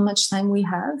don't know how much time we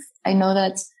have, I know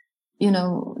that,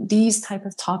 these type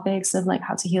of topics of like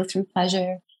how to heal through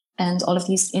pleasure and all of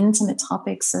these intimate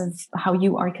topics of how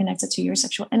you are connected to your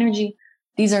sexual energy,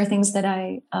 these are things that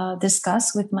I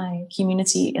discuss with my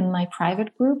community in my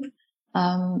private group.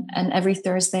 And every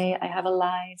Thursday I have a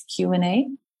live Q&A.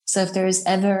 So if there's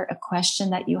ever a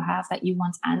question that you have that you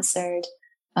want answered,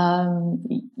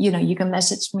 you can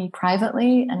message me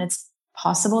privately, and it's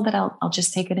possible that I'll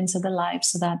just take it into the live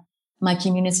so that my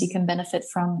community can benefit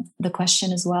from the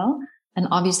question as well. And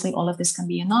obviously all of this can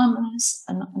be anonymous.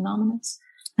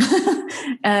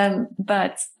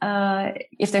 But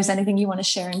if there's anything you want to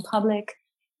share in public,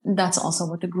 that's also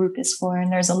what the group is for.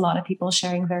 And there's a lot of people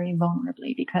sharing very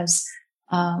vulnerably, because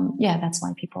that's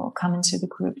why people come into the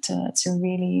group to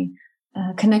really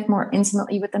connect more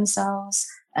intimately with themselves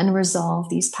and resolve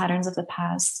these patterns of the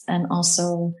past, and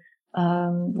also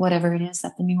whatever it is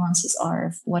that the nuances are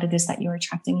of what it is that you're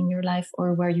attracting in your life,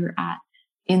 or where you're at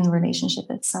in the relationship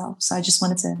itself. So I just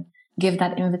wanted to give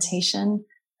that invitation.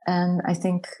 And I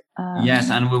think yes,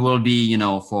 and we will be,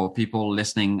 for people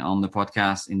listening on the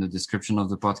podcast, in the description of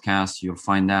the podcast, you'll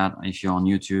find that. If you're on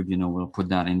YouTube, we'll put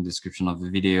that in the description of the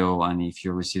video. And if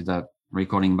you receive that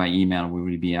recording by email, we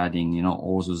will be adding,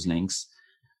 all those links.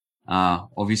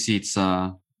 Obviously, it's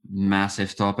a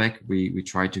massive topic we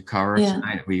try to cover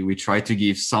tonight. We try to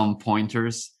give some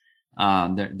pointers.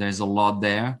 There's a lot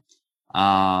there.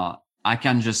 I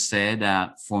can just say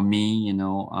that for me,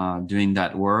 doing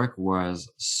that work was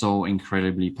so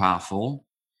incredibly powerful,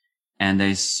 and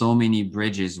there's so many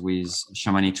bridges with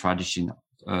shamanic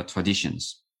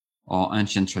traditions or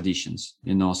ancient traditions,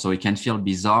 so it can feel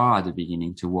bizarre at the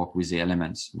beginning to work with the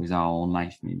elements with our own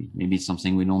life. Maybe it's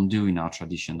something we don't do in our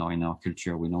tradition or in our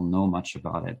culture. We don't know much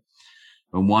about it.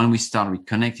 But when we start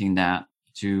reconnecting that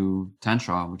to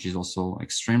Tantra, which is also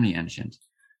extremely ancient,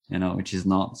 which is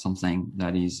not something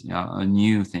that is a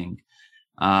new thing.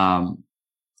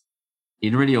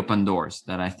 It really opened doors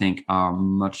that I think are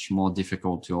much more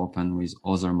difficult to open with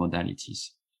other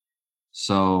modalities.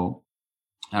 So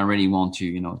I really want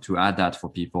to add that for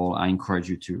people. I encourage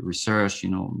you to research,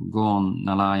 go on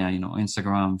Nalaya,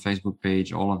 Instagram, Facebook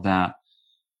page, all of that,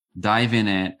 dive in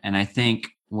it. And I think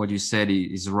what you said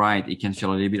is right. It can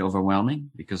feel a little bit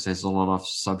overwhelming because there's a lot of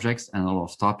subjects and a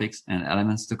lot of topics and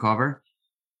elements to cover.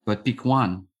 But pick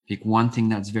one thing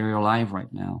that's very alive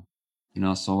right now.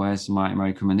 So as my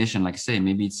recommendation, like I say,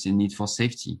 maybe it's a need for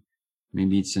safety.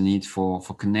 Maybe it's a need for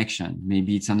connection.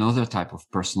 Maybe it's another type of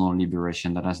personal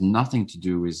liberation that has nothing to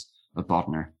do with a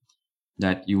partner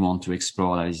that you want to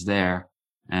explore, that is there,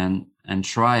 and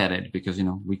try at it, because,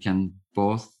 we can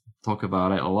both talk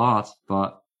about it a lot,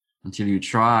 but until you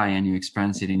try and you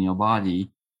experience it in your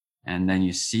body, and then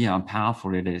you see how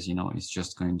powerful it is, it's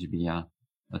just going to be a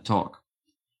talk.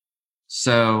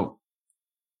 So,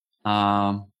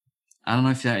 I don't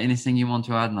know if there's anything you want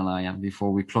to add, Nalaya,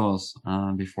 before we close,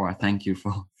 before I thank you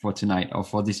for tonight, or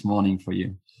for this morning for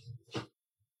you.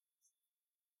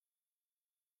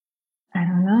 I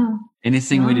don't know.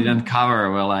 Anything we didn't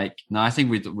cover? We're like, no, I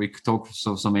think we talked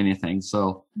so many things.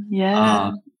 So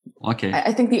yeah. Okay.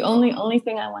 I think the only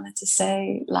thing I wanted to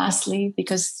say lastly,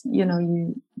 because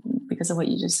because of what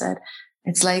you just said,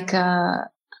 it's like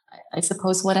I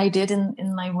suppose what I did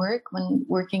in my work when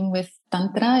working with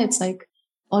Tantra, it's like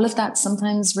all of that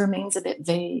sometimes remains a bit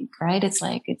vague, right? It's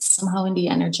like it's somehow in the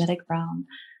energetic realm.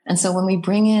 And so when we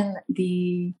bring in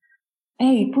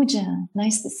hey, Pooja,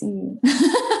 nice to see you.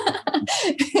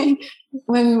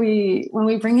 when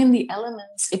we bring in the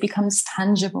elements, it becomes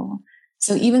tangible.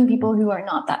 So even people who are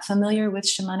not that familiar with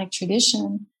shamanic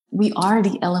tradition, we are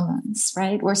the elements,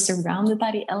 right? We're surrounded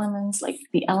by the elements, like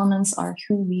the elements are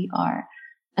who we are.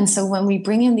 And so when we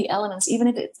bring in the elements, even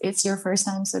if it's your first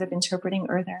time sort of interpreting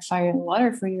earth, air, fire, and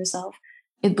water for yourself,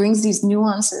 it brings these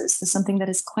nuances to something that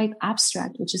is quite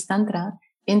abstract, which is Tantra,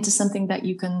 into something that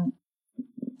you can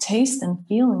taste and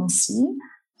feel and see.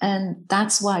 And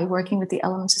that's why working with the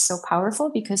elements is so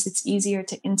powerful, because it's easier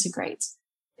to integrate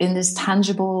in this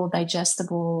tangible,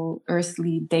 digestible,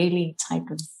 earthly, daily type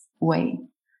of way.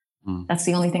 That's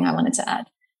the only thing I wanted to add.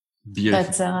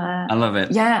 Beautiful. But, I love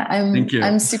it. Yeah, Thank you.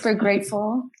 I'm super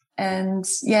grateful. And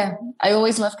yeah, I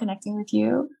always love connecting with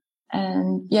you.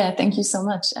 And yeah, thank you so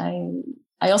much.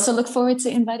 I also look forward to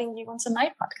inviting you onto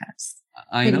my podcast.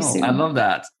 I know. Soon. I love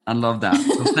that.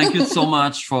 So thank you so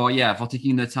much for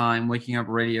taking the time, waking up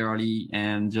really early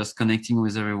and just connecting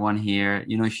with everyone here.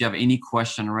 If you have any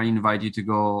question, I really invite you to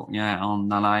go on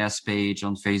Nalaya's page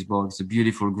on Facebook. It's a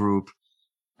beautiful group.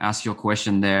 Ask your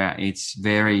question there. It's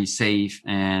very safe,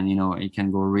 and it can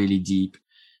go really deep,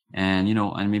 and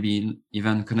and maybe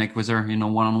even connect with her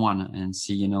one-on-one and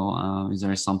see is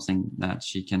there something that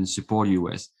she can support you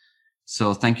with.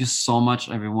 So thank you so much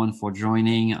everyone for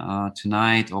joining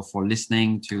tonight, or for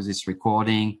listening to this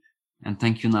recording, and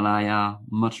thank you, Nalaya.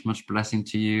 Much blessing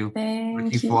to you.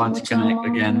 Looking forward to connect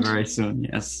again very soon.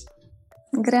 Yes.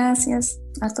 Gracias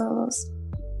a todos.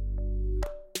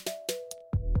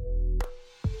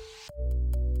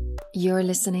 You're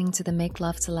listening to the Make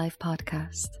Love to Life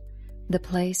podcast, the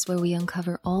place where we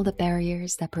uncover all the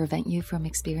barriers that prevent you from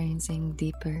experiencing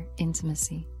deeper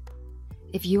intimacy.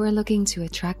 If you are looking to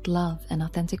attract love and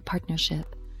authentic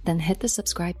partnership, then hit the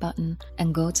subscribe button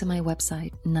and go to my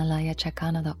website,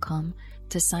 nalayachakana.com,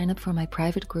 to sign up for my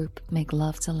private group, Make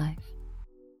Love to Life.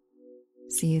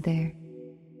 See you there.